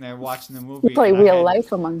just sitting there watching the movie. We play real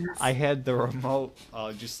life Among Us. I had the remote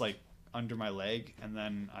just like under my leg, and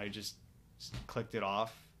then I just clicked it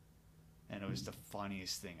off, and it was the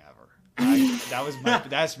funniest thing ever.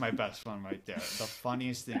 That's my best one right there. The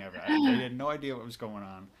funniest thing ever. They had no idea what was going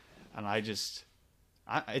on, and I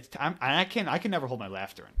can never hold my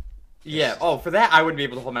laughter in. Yeah. Oh, for that I wouldn't be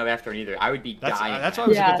able to hold my laughter in either. I would be dying. That's why it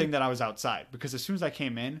was a good thing that I was outside, because as soon as I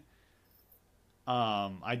came in,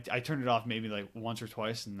 I turned it off maybe like once or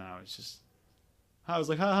twice, and then I was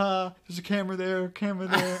like, haha, there's a camera there. I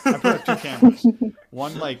put up 2 cameras.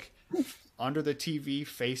 One like under the TV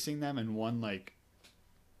facing them, and one like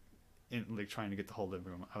trying to get the whole living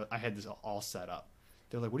room. I had this all set up.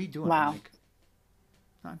 They're like, "What are you doing?" Wow. I'm like,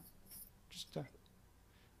 "Huh, just I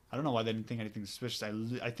don't know why they didn't think anything suspicious.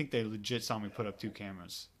 I think they legit saw me put up 2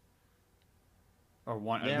 cameras. Or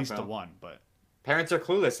one, at least the one, but Parents are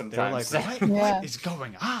clueless they were sometimes. like, what is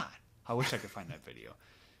going on? I wish I could find that video.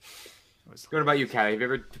 What about you, Kylie? Have you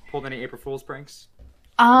ever pulled any April Fool's pranks?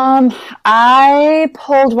 I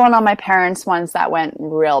pulled one on my parents once that went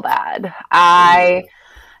real bad. I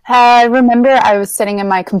remember I was sitting in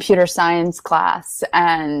my computer science class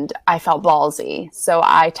and I felt ballsy. So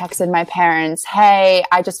I texted my parents, "Hey,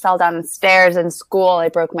 I just fell down the stairs in school. I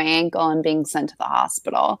broke my ankle and being sent to the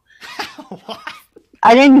hospital."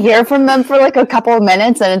 I didn't hear from them for like a couple of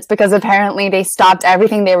minutes, and it's because apparently they stopped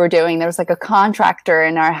everything they were doing. There was like a contractor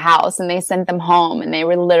in our house, and they sent them home, and they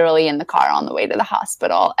were literally in the car on the way to the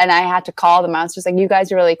hospital. And I had to call them. I was just like, "You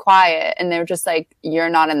guys are really quiet." And they were just like, "You're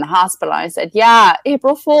not in the hospital." And I said, "Yeah,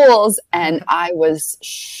 April Fools." And I was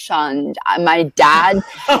shunned. My dad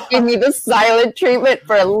gave me the silent treatment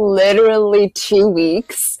for literally 2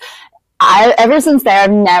 weeks. Ever since there,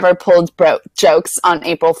 I've never pulled jokes on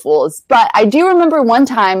April Fools. But I do remember one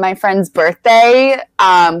time, my friend's birthday,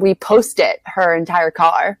 we posted her entire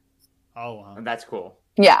car. Oh, wow. That's cool.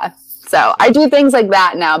 Yeah. So I do things like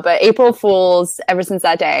that now. But April Fools, ever since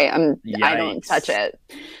that day, I don't touch it.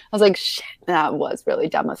 I was like, shit, that was really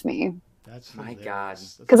dumb of me. That's My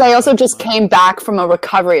hilarious. God. Because I also just came back from a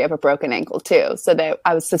recovery of a broken ankle too, so that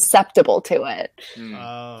I was susceptible to it.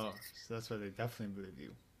 Oh, so that's why they definitely believe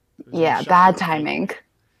you. Yeah, bad timing.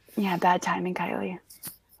 Yeah, bad timing, Kylie.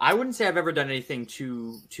 I wouldn't say I've ever done anything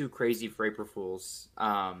too crazy for April Fools.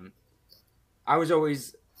 I was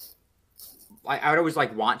always, I would always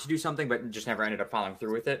like want to do something, but just never ended up following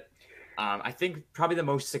through with it. I think probably the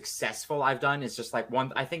most successful I've done is just like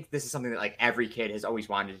one. I think this is something that like every kid has always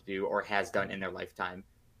wanted to do or has done in their lifetime,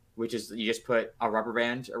 which is you just put a rubber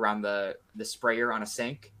band around the sprayer on a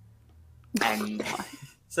sink, and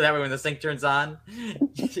so that way when the sink turns on,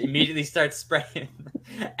 it immediately starts spraying.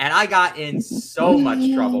 And I got in so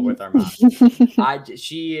much trouble with our mom.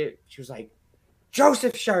 She was like,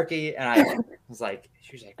 Joseph Sharkey, and I was like,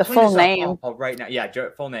 she was like, the full name. Right now, yeah,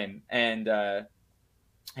 full name, and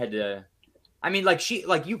had to. I mean, like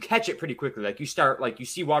you catch it pretty quickly. Like you start, like you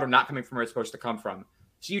see water not coming from where it's supposed to come from,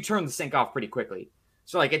 so you turn the sink off pretty quickly.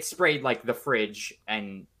 So like it sprayed like the fridge,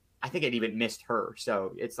 and I think it even missed her.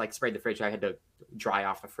 So it's like sprayed the fridge. I had to dry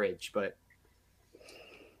off the fridge, but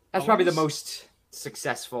that's probably the most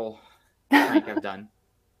successful prank I've done.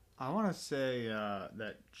 I want to say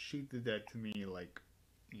that she did that to me, like,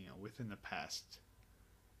 within the past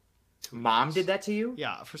 2 Mom years. did that to you?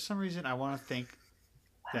 Yeah, for some reason I want to think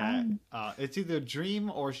that it's either a dream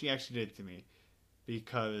or she actually did it to me,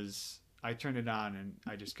 because I turned it on and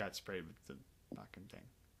I just got sprayed with the fucking thing.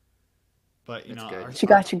 But she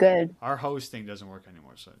got you good. Our hose thing doesn't work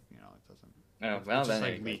anymore, so it doesn't. Oh well, then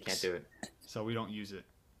like you can't do it. So we don't use it.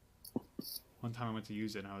 One time I went to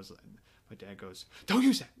use it and I was like, my dad goes, "Don't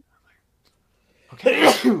use it." I'm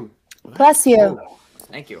like, okay. Bless you. Oh,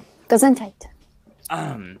 thank you. Gesundheit.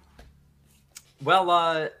 Well,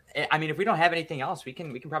 I mean, if we don't have anything else, we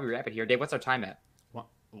can probably wrap it here. Dave, what's our time at?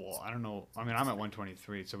 Well, I don't know. I mean, I'm at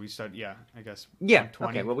 123, so we said, I guess. Yeah.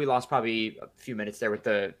 Okay. Well, we lost probably a few minutes there with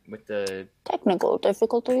the technical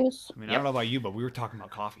difficulties. I mean, I don't know about you, but we were talking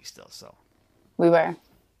about coffee still, so. We were.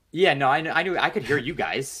 Yeah. No, I knew I could hear you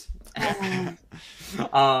guys. I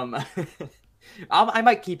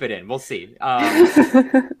might keep it in. We'll see.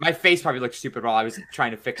 My face probably looked stupid while I was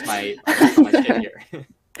trying to fix my shit here.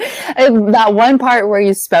 That one part where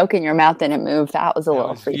you spoke and your mouth didn't move, that was a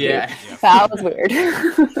little freaky. Yeah. That was weird.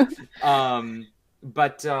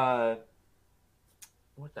 But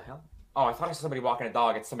what the hell? Oh, I thought I saw somebody walking a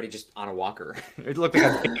dog. It's somebody just on a walker. It looked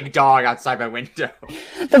like a big dog outside my window.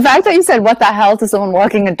 The fact that you said, what the hell to someone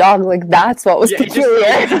walking a dog, like, that's what was peculiar.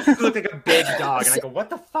 It just looked like a big dog. And I go, what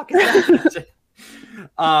the fuck is that?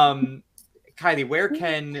 Kylie, where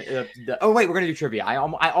can oh wait, we're gonna do trivia. I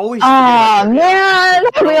always man,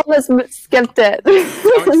 we almost skipped it.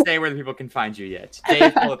 Don't say where the people can find you yet.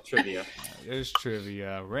 Dave, pull up trivia. There's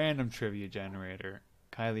trivia, random trivia generator.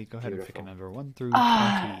 Kylie, go ahead and pick a number 1 through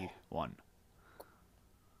 21.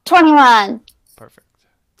 21. Perfect.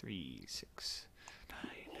 3, 6, 9,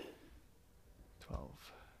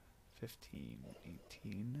 12, 15,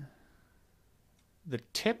 18. The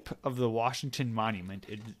tip of the Washington Monument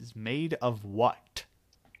is made of what?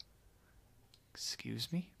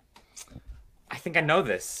 Excuse me? I think I know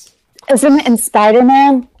this. Isn't it in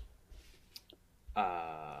Spider-Man?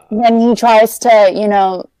 When he tries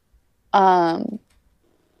to,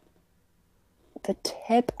 the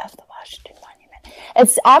tip of the Washington Monument.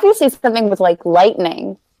 It's obviously something with, like,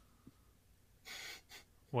 lightning.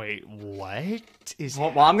 Wait, what?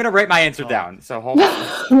 Well, I'm going to write my answer down, so hold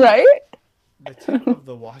on. Right? The tip of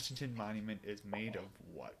the Washington Monument is made of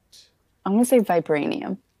what? I'm going to say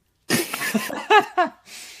vibranium.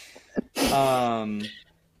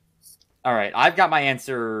 All right, I've got my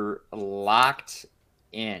answer locked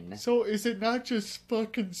in. So is it not just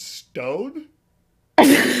fucking stone?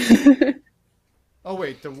 Oh,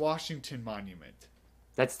 wait, the Washington Monument.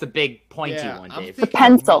 That's the big pointy one, Dave. The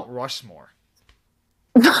pencil. Rushmore.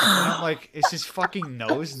 And I'm like, is his fucking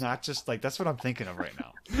nose not just like, that's what I'm thinking of right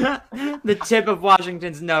now. The tip of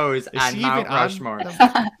Washington's nose on Mount Rushmore.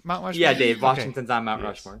 Mount Rushmore? Yeah, Dave, Washington's on Mount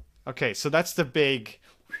Rushmore. Okay, so that's the big,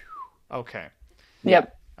 okay.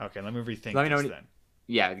 Yep. Okay, let me rethink let me know this then.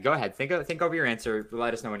 Yeah, go ahead. Think over your answer.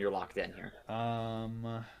 Let us know when you're locked in here.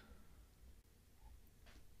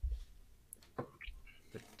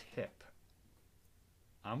 The tip.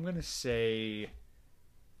 I'm going to say,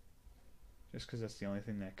 just because that's the only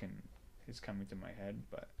thing that is coming to my head,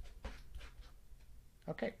 but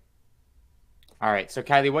okay. All right, so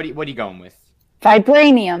Kylie, what are you going with?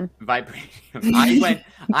 Vibranium.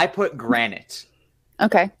 I put granite.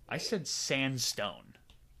 Okay. I said sandstone.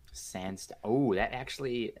 Sandstone. Oh, that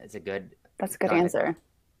actually is a good. That's a good answer.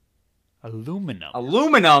 Aluminum.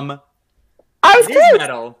 Aluminum. I was it is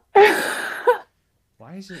metal.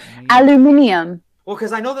 Why is it made? Aluminium. Well,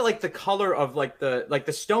 because I know that like the color of like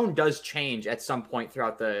the stone does change at some point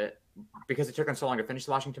throughout because it took them so long to finish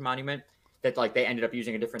the Washington Monument that like they ended up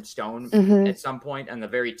using a different stone at some point, and the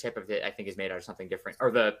very tip of it I think is made out of something different, or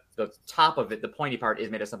the top of it, the pointy part, is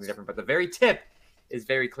made of something different, but the very tip is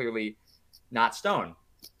very clearly not stone.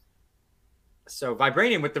 So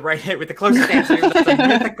vibranium with the closest answer. That's a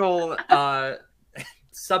mythical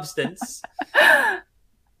substance.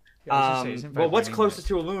 Well, what's closest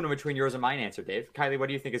to aluminum between yours and mine answer, Dave? Kylie, what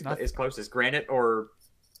do you think is closest? Granite or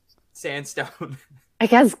sandstone? I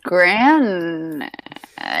guess granite.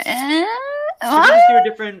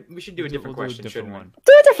 We should do a different question, shouldn't we?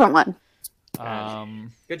 Do a different one.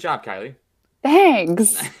 Good job, Kylie.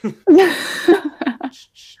 Thanks.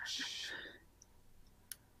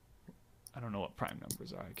 I don't know what prime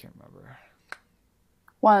numbers are. I can't remember.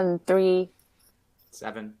 1, 3,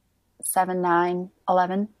 7, 7, 9,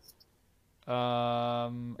 11.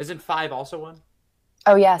 Isn't 5 also 1?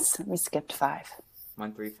 Oh yes, we skipped 5.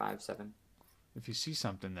 1, 3, 5, 7. If you see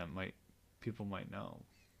something that people might know,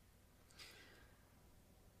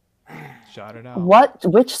 shout it out.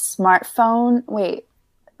 Which smartphone? Wait,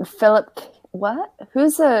 Philip. What?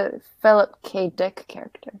 Who's a Philip K. Dick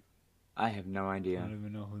character? I have no idea. I don't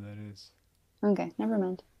even know who that is. Okay, never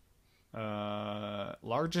mind.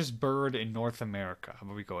 Largest bird in North America. How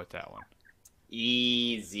about we go with that one?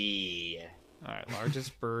 Easy. All right,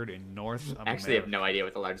 largest bird in North America. Actually, I have no idea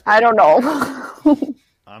what the largest bird I don't know.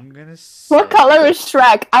 I'm gonna say... What color is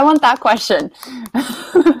Shrek? I want that question.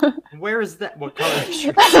 Where is that? What color is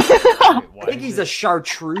Shrek? I think he's a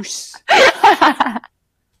chartreuse.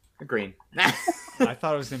 Green. I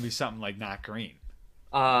thought it was gonna be something like not green.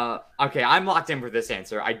 Okay, I'm locked in for this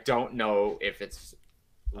answer. I don't know if it's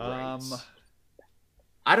right.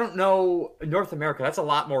 I don't know North America. That's a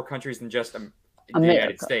lot more countries than just the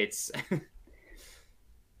United States.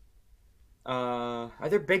 Are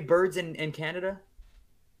there big birds in Canada?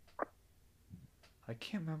 I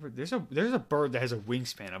can't remember. There's a bird that has a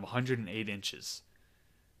wingspan of 108 inches.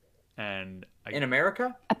 And in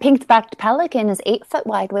America? A pink-backed pelican is 8-foot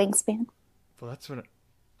wide wingspan. Well, that's what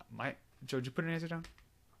Joe, did you put an answer down?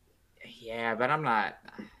 Yeah, but I'm not.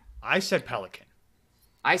 I said pelican.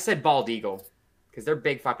 I said bald eagle because they're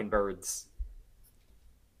big fucking birds.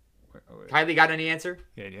 Wait. Kylie, got any answer?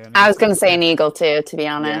 Yeah. I was going to say an eagle too, to be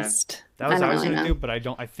honest. Yeah. That was what I was going to do, but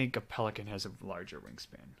I think a pelican has a larger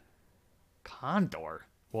wingspan. Condor.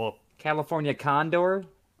 Well, California condor.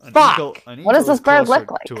 Fuck. What does this bird look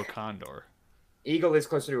like? To a condor. Eagle is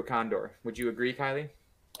closer to a condor. Would you agree, Kylie?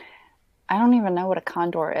 I don't even know what a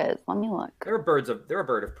condor is. Let me look. They're a bird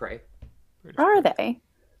of prey. Are they?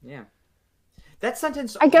 Yeah. That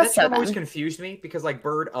sentence, I guess that term always confused me because like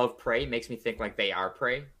bird of prey makes me think like they are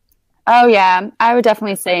prey. Oh yeah, I would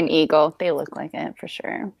definitely say an eagle. They look like it for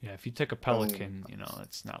sure. Yeah, if you took a pelican,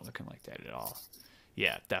 it's not looking like that at all.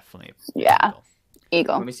 Yeah, definitely. Yeah,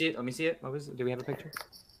 eagle. Let me see it. What was it? Do we have a picture?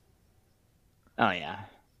 Oh yeah,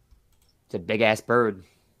 it's a big ass bird.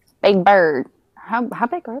 Big bird. How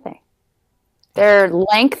big are they? Their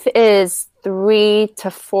length is 3 to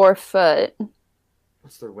 4 foot.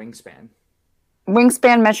 What's their wingspan?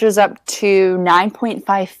 Wingspan measures up to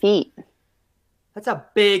 9.5 feet. That's a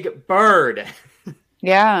big bird.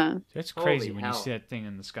 Yeah. That's crazy when you see that thing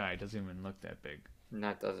in the sky. It doesn't even look that big. No,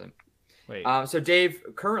 it doesn't. Wait. So Dave,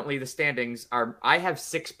 currently the standings are: I have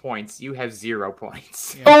 6 points, you have 0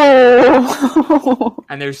 points. Yeah. Oh.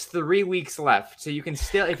 And there's 3 weeks left, so you can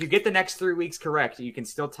still, if you get the next 3 weeks correct, you can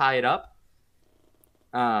still tie it up.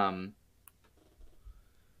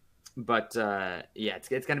 But yeah,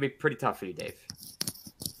 it's gonna be pretty tough for you, Dave.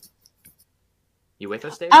 You with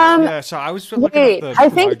us, Dave? Yeah. So I was looking up I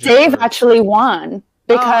think Dave actually won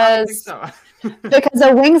because because a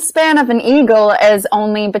wingspan of an eagle is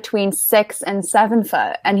only between 6 and 7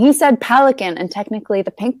 foot, and he said pelican, and technically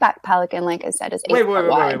the pinkback pelican, like I said, is 8 foot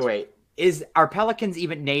wide. Wait. Are pelicans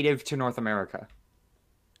even native to North America?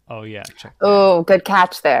 Oh yeah. Check that. Oh, good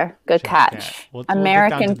catch there. Good catch. That. We'll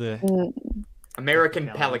American. American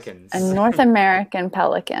pelicans. A North American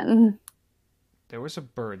pelican. There was a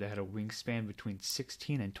bird that had a wingspan between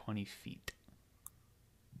 16 and 20 feet.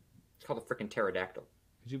 It's called a freaking pterodactyl.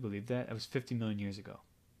 Could you believe that? That was 50 million years ago.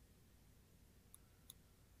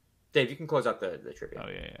 Dave, you can close out the trivia. Oh,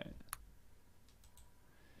 yeah.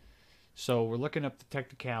 So we're looking up the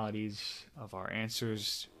technicalities of our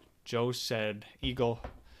answers. Joe said eagle,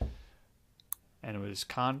 and it was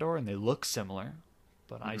condor, and they look similar.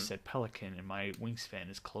 But I said pelican, and my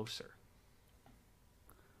wingspan is closer.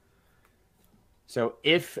 So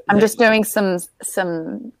if I'm just doing some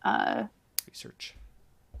research.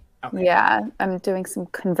 Okay. Yeah, I'm doing some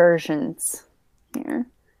conversions. here.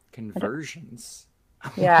 Conversions.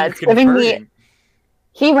 Yeah, it's giving me.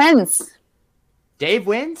 He wins. Dave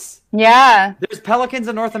wins? Yeah. There's pelicans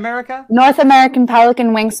in North America? North American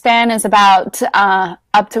pelican wingspan is about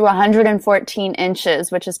up to 114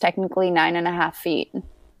 inches, which is technically 9.5 feet.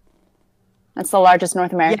 That's the largest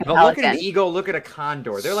North American but pelican. Look at an eagle, look at a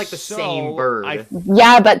condor. They're like the same bird.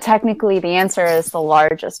 Yeah, but technically the answer is the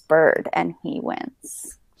largest bird, and he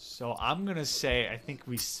wins. So I'm going to say I think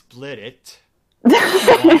we split it.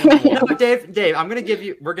 No, Dave,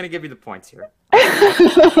 we're gonna give you the points here.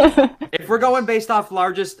 If we're going based off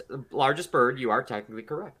largest bird, you are technically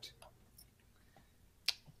correct.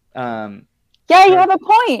 Yeah, you have a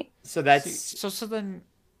point. So that's so then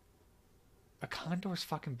a condor is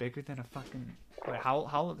fucking bigger than a fucking. Wait,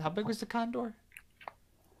 how big was the condor?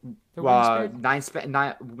 The wingspan?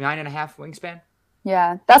 9.5 wingspan.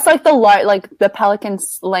 Yeah, that's like the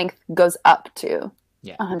pelican's length goes up to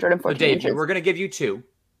 114 so Dave, inches. We're gonna give you 2.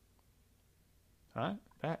 Huh?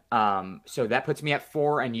 That. So that puts me at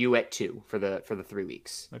 4 and you at 2 for the 3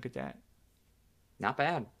 weeks. Look at that. Not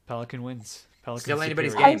bad. Pelican wins. Pelican Still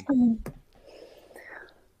anybody's superior. game.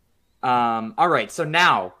 All right. So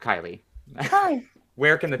now, Kylie, Hi.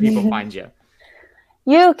 Where can the people find you?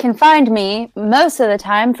 You can find me most of the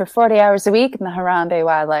time for 40 hours a week in the Harambe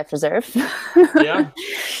Wildlife Reserve. Yeah.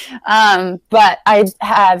 But I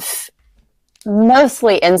have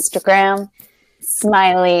mostly Instagram,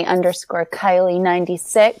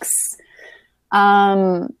 Smiley_Kylie96.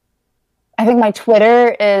 I think my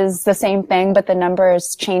Twitter is the same thing, but the number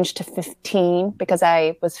is changed to 15 because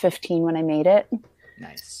I was 15 when I made it.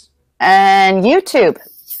 Nice. And YouTube,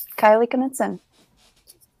 Kylie Knudsen.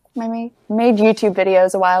 I made YouTube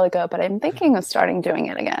videos a while ago, but I'm thinking of starting doing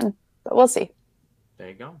it again. But we'll see. There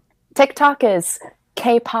you go. TikTok is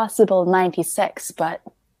KPossible96, but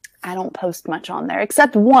I don't post much on there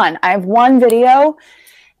except one. I have one video,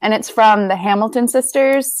 and it's from the Hamilton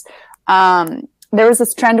sisters. There was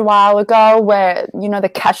this trend a while ago where,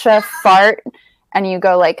 the Kesha fart, and you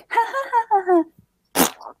go like, ha, ha, ha, ha,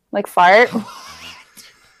 ha, like fart.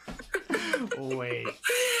 Wait.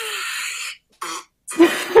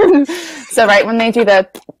 So right when they do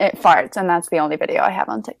it farts, and that's the only video I have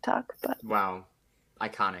on TikTok. But wow,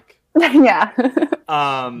 iconic. Yeah.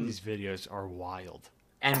 These videos are wild.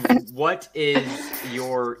 And what is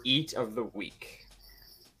your eat of the week?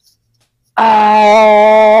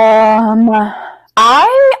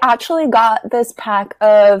 I actually got this pack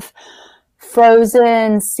of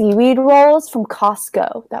frozen seaweed rolls from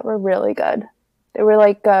Costco that were really good. They were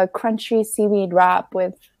like a crunchy seaweed wrap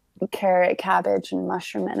with carrot, cabbage, and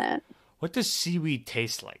mushroom in it. What does seaweed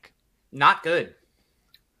taste like? Not good.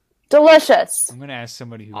 Delicious. I'm gonna ask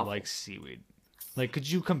somebody who likes seaweed. Like, could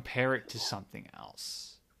you compare it to something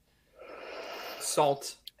else?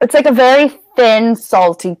 Salt. It's like a very thin,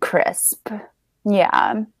 salty crisp.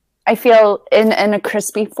 Yeah. I feel in a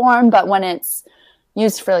crispy form, but when it's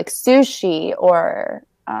used for like sushi or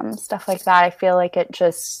stuff like that, I feel like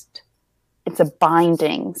it's a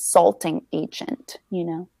binding, salting agent,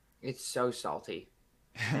 It's so salty.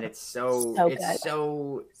 And it's so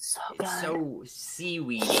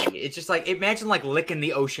seaweedy. It's just like, imagine like licking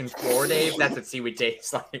the ocean floor, Dave. That's what seaweed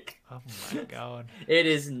tastes like. Oh my god. It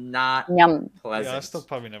is not Yum. pleasant. Yeah, I'll still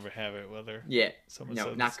probably never have it, whether. Yeah. Someone No,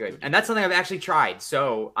 said not it's good. And that's something I've actually tried,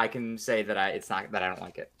 so I can say that I don't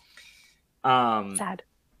like it. Sad.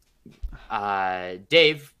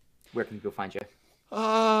 Dave, where can people find you?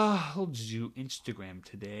 I'll do Instagram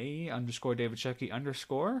today,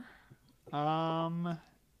 _DavidChucky_.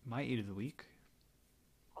 My eat of the week.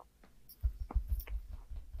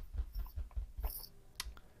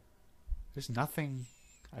 There's nothing.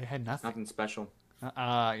 I had nothing. Nothing special.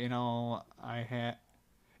 I had.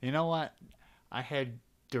 You know what? I had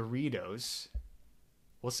Doritos.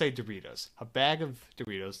 We'll say Doritos. A bag of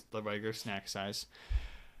Doritos, the regular snack size.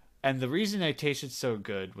 And the reason they tasted so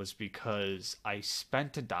good was because I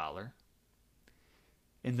spent $1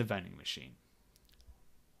 in the vending machine.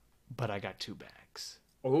 But I got 2 bags.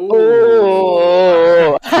 Ooh.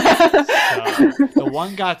 So, the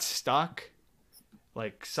one got stuck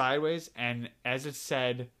like sideways, and as it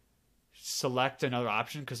said, select another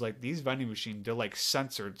option, because like these vending machines, they're like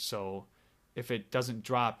censored, so if it doesn't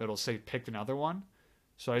drop, it'll say pick another one.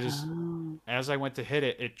 So I just, as I went to hit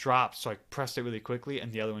it, it dropped, so I pressed it really quickly,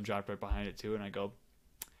 and the other one dropped right behind it too, and I go,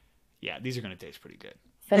 yeah, these are going to taste pretty good.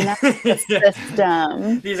 Finesse the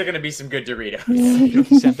system. These are going to be some good Doritos.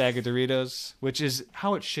 50-cent bag of Doritos, which is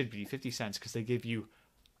how it should be, 50 cents, because they give you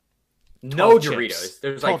no chips. Doritos.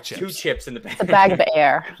 There's like 2 chips in the bag. A bag of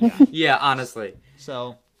air. Yeah, honestly.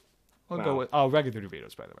 So, We'll Wow. go with regular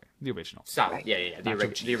Doritos, by the way, the original. Solid. Yeah. The, Nacho the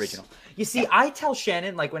cheese. original. You see, I tell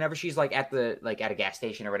Shannon, like, whenever she's like at a gas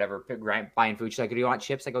station or whatever, buying food, she's like, "Do you want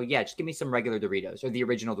chips?" I go, "Yeah, just give me some regular Doritos or the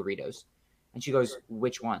original Doritos." And she goes,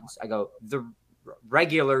 "Which ones?" I go, "The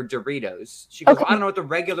regular Doritos." She goes, Okay. "Well, I don't know what the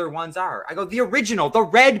regular ones are." I go, "The original, the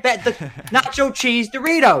red, the nacho cheese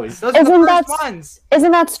Doritos. Those are the Isn't first that- ones."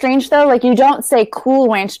 Isn't that strange though? Like you don't say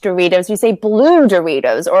Cool Ranch Doritos, you say blue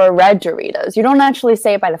Doritos or red Doritos. You don't actually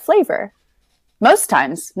say it by the flavor. Most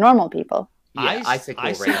times, normal people. Yeah, I say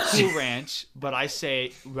Cool Ranch. Cool Ranch, but I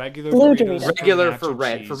say regular Blue Doritos. Doritos. Regular for nacho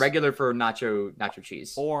red, cheese, for regular for nacho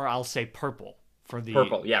cheese. Or I'll say purple for the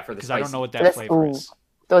Purple, yeah, for the because I don't know what that This- flavor ooh. is.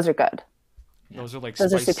 Those are good. Those are like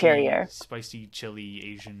Those are spicy, superior. spicy, chili,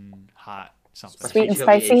 Asian, hot something. Sweet and Chili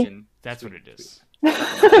spicy? Asian. That's what it is.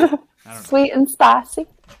 I don't know. Sweet and spicy.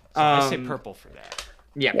 So I say Um, purple for that.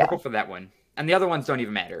 Yeah, Yeah. purple for that one. And the other ones don't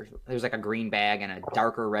even matter. There's like a green bag and a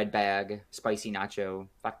darker red bag, spicy nacho.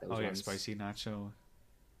 Fuck those Oh yeah, ones. spicy nacho.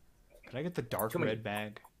 Could I get the dark Too many- red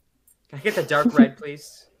bag? Can I get the dark red,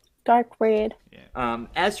 please? Dark red.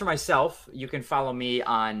 As for myself, you can follow me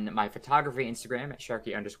on my photography Instagram at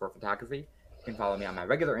Sharky_photography. You can follow me on my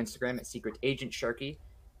regular Instagram at Secret Agent Sharky.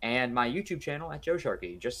 And my YouTube channel at Joe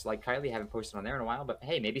Sharky. Just like Kylie, haven't posted on there in a while, but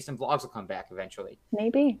hey, maybe some vlogs will come back eventually.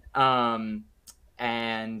 Maybe.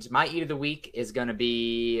 And my eat of the week is going to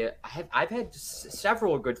be I've had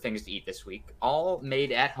several good things to eat this week, all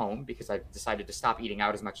made at home because I've decided to stop eating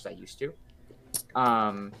out as much as I used to.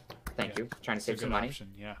 Thank you. Trying to It's a save good some money.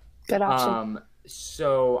 option, yeah. Good option.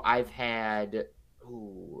 So I've had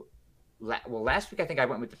last week I think I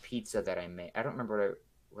went with the pizza that I made. I don't remember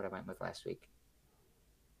what I went with last week.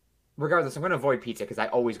 Regardless, I'm going to avoid pizza because I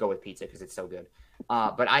always go with pizza because it's so good.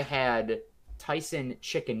 But I had Tyson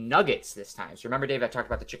chicken nuggets this time. So remember, Dave, I talked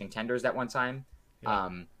about the chicken tenders that one time? Yeah.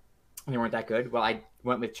 And they weren't that good. Well, I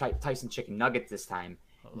went with Tyson chicken nuggets this time.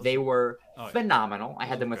 Oh, They were yeah. phenomenal. I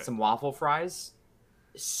had them with good. some waffle fries.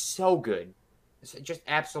 So good. Just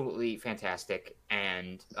absolutely fantastic.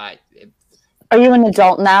 And Are you an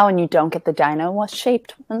adult now and you don't get the dino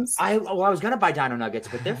shaped ones? I was going to buy Dino Nuggets,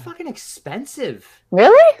 but they're fucking expensive.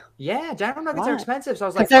 Really? Yeah, Dino Nuggets are Why? expensive. So I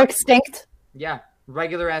was like, Because they're fuck. extinct. Yeah,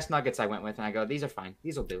 regular ass nuggets I went with, and I go, these are fine.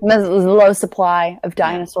 These will do. There's a low supply of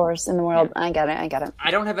dinosaurs in the world. I get it. I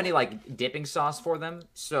don't have any like dipping sauce for them,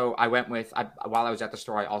 so I went with. While I was at the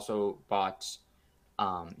store, I also bought,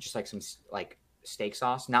 just like some like steak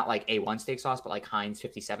sauce, not like A1 steak sauce, but like Heinz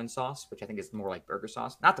 57 sauce, which I think is more like burger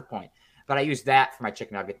sauce. Not the point, but I used that for my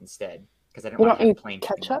chicken nugget instead because I didn't You want to don't have use plain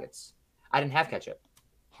chicken ketchup? nuggets. I didn't have ketchup.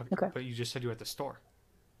 Okay. But you just said you were at the store.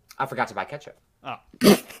 I forgot to buy ketchup. Oh.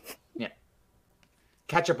 Yeah,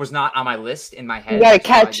 ketchup was not on my list in my head. You gotta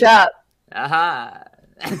catch up. Aha.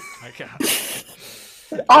 Okay.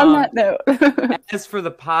 On that note. As for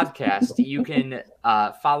the podcast, you can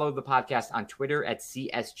follow the podcast on Twitter at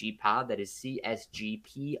CSGPod. That is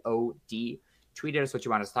CSGPOD. Tweet at us what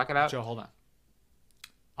you want us to talk about. Joe, hold on.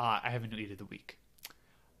 I have an eat of the week.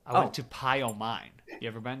 I went to Pie O' Mine. You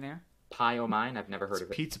ever been there? Pie O' Mine? I've never heard It's a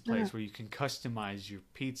of it. pizza place where you can customize your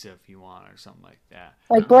pizza if you want or something like that.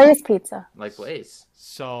 Like Blaze Pizza. Like Blaze.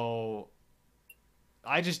 So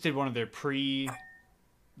I just did one of their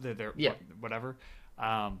Yeah. whatever.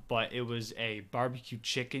 But it was a barbecue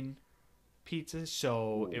chicken pizza.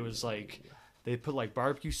 So it was like they put like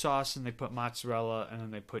barbecue sauce and they put mozzarella and then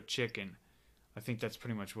they put chicken. I think that's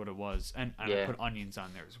pretty much what it was. And I Yeah. put onions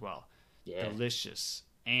on there as well. Yeah. Delicious.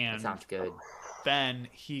 And That sounds good. then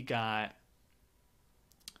he got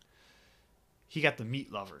the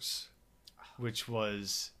meat lovers, which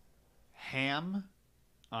was ham,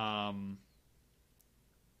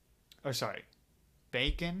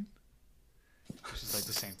 bacon, which is like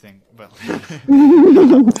the same thing, but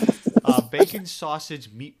bacon,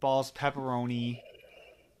 sausage, meatballs, pepperoni,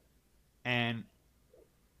 and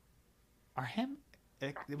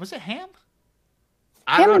was it ham?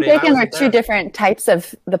 Ham and bacon are two different types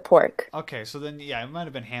of the pork. Okay, so then yeah, it might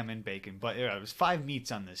have been ham and bacon, but yeah, it was 5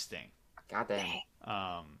 meats on this thing. God damn.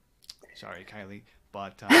 Sorry, Kylie,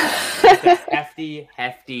 but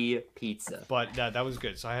Hefty pizza. but that was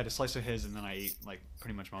good. So I had a slice of his, and then I ate like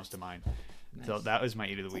pretty much most of mine. So that was my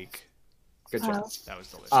eat of the week. Good job. Wow. That was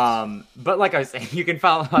delicious. But like I was saying, you can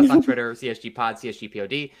follow us on Twitter, CSGPod,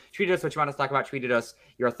 CSGPOD. Tweet us what you want us to talk about. Tweet us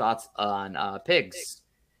your thoughts on pigs.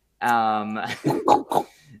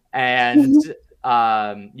 And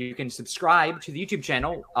you can subscribe to the YouTube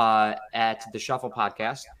channel at the Shuffle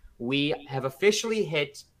Podcast. We have officially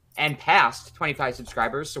hit and passed 25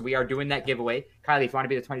 subscribers, so we are doing that giveaway. Kylie, if you want to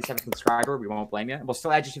be the 27th subscriber, we won't blame you. We'll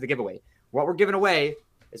still add you to the giveaway. What we're giving away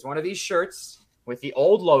is one of these shirts with the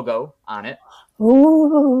old logo on it.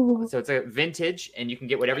 Ooh. So it's a vintage, and you can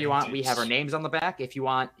get whatever you want. We have our names on the back. If you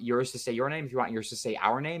want yours to say your name, if you want yours to say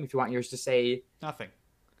our name, if you want yours to say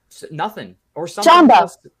nothing or something Jumbo.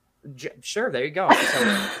 else. Sure, there you go.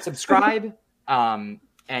 So subscribe, and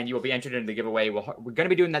you will be entered into the giveaway. We're going to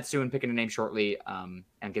be doing that soon, picking a name shortly,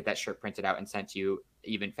 and get that shirt printed out and sent to you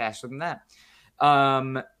even faster than that.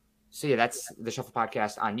 So yeah, that's the Shuffle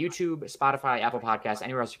Podcast on YouTube, Spotify, Apple Podcasts,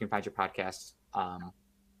 anywhere else you can find your podcasts.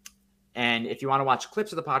 And if you want to watch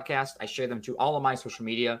clips of the podcast, I share them to all of my social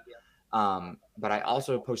media. But I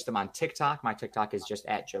also post them on TikTok. My TikTok is just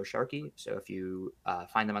at Joe Sharkey. So if you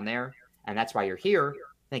find them on there, and that's why you're here,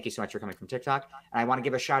 thank you so much for coming from TikTok. And I want to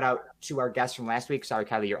give a shout out to our guest from last week. Sorry,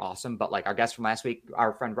 Kylie, you're awesome. But like our guest from last week,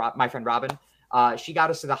 my friend Robin, she got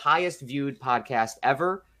us to the highest viewed podcast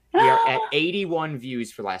ever. We are at 81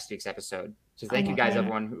 views for last week's episode. So thank you guys,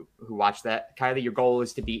 everyone who watched that. Kylie, your goal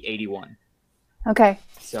is to beat 81. Okay.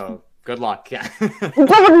 So good luck. Yeah. You're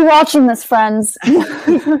probably watching this, friends.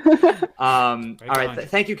 All right.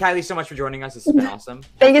 Thank you, Kylie, so much for joining us. This has been awesome.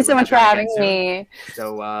 Thank you so much for having me.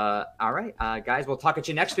 So, all right, guys, we'll talk at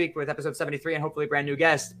you next week with episode 73 and hopefully a brand new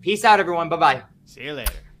guest. Peace out, everyone. Bye-bye. See you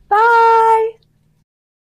later. Bye.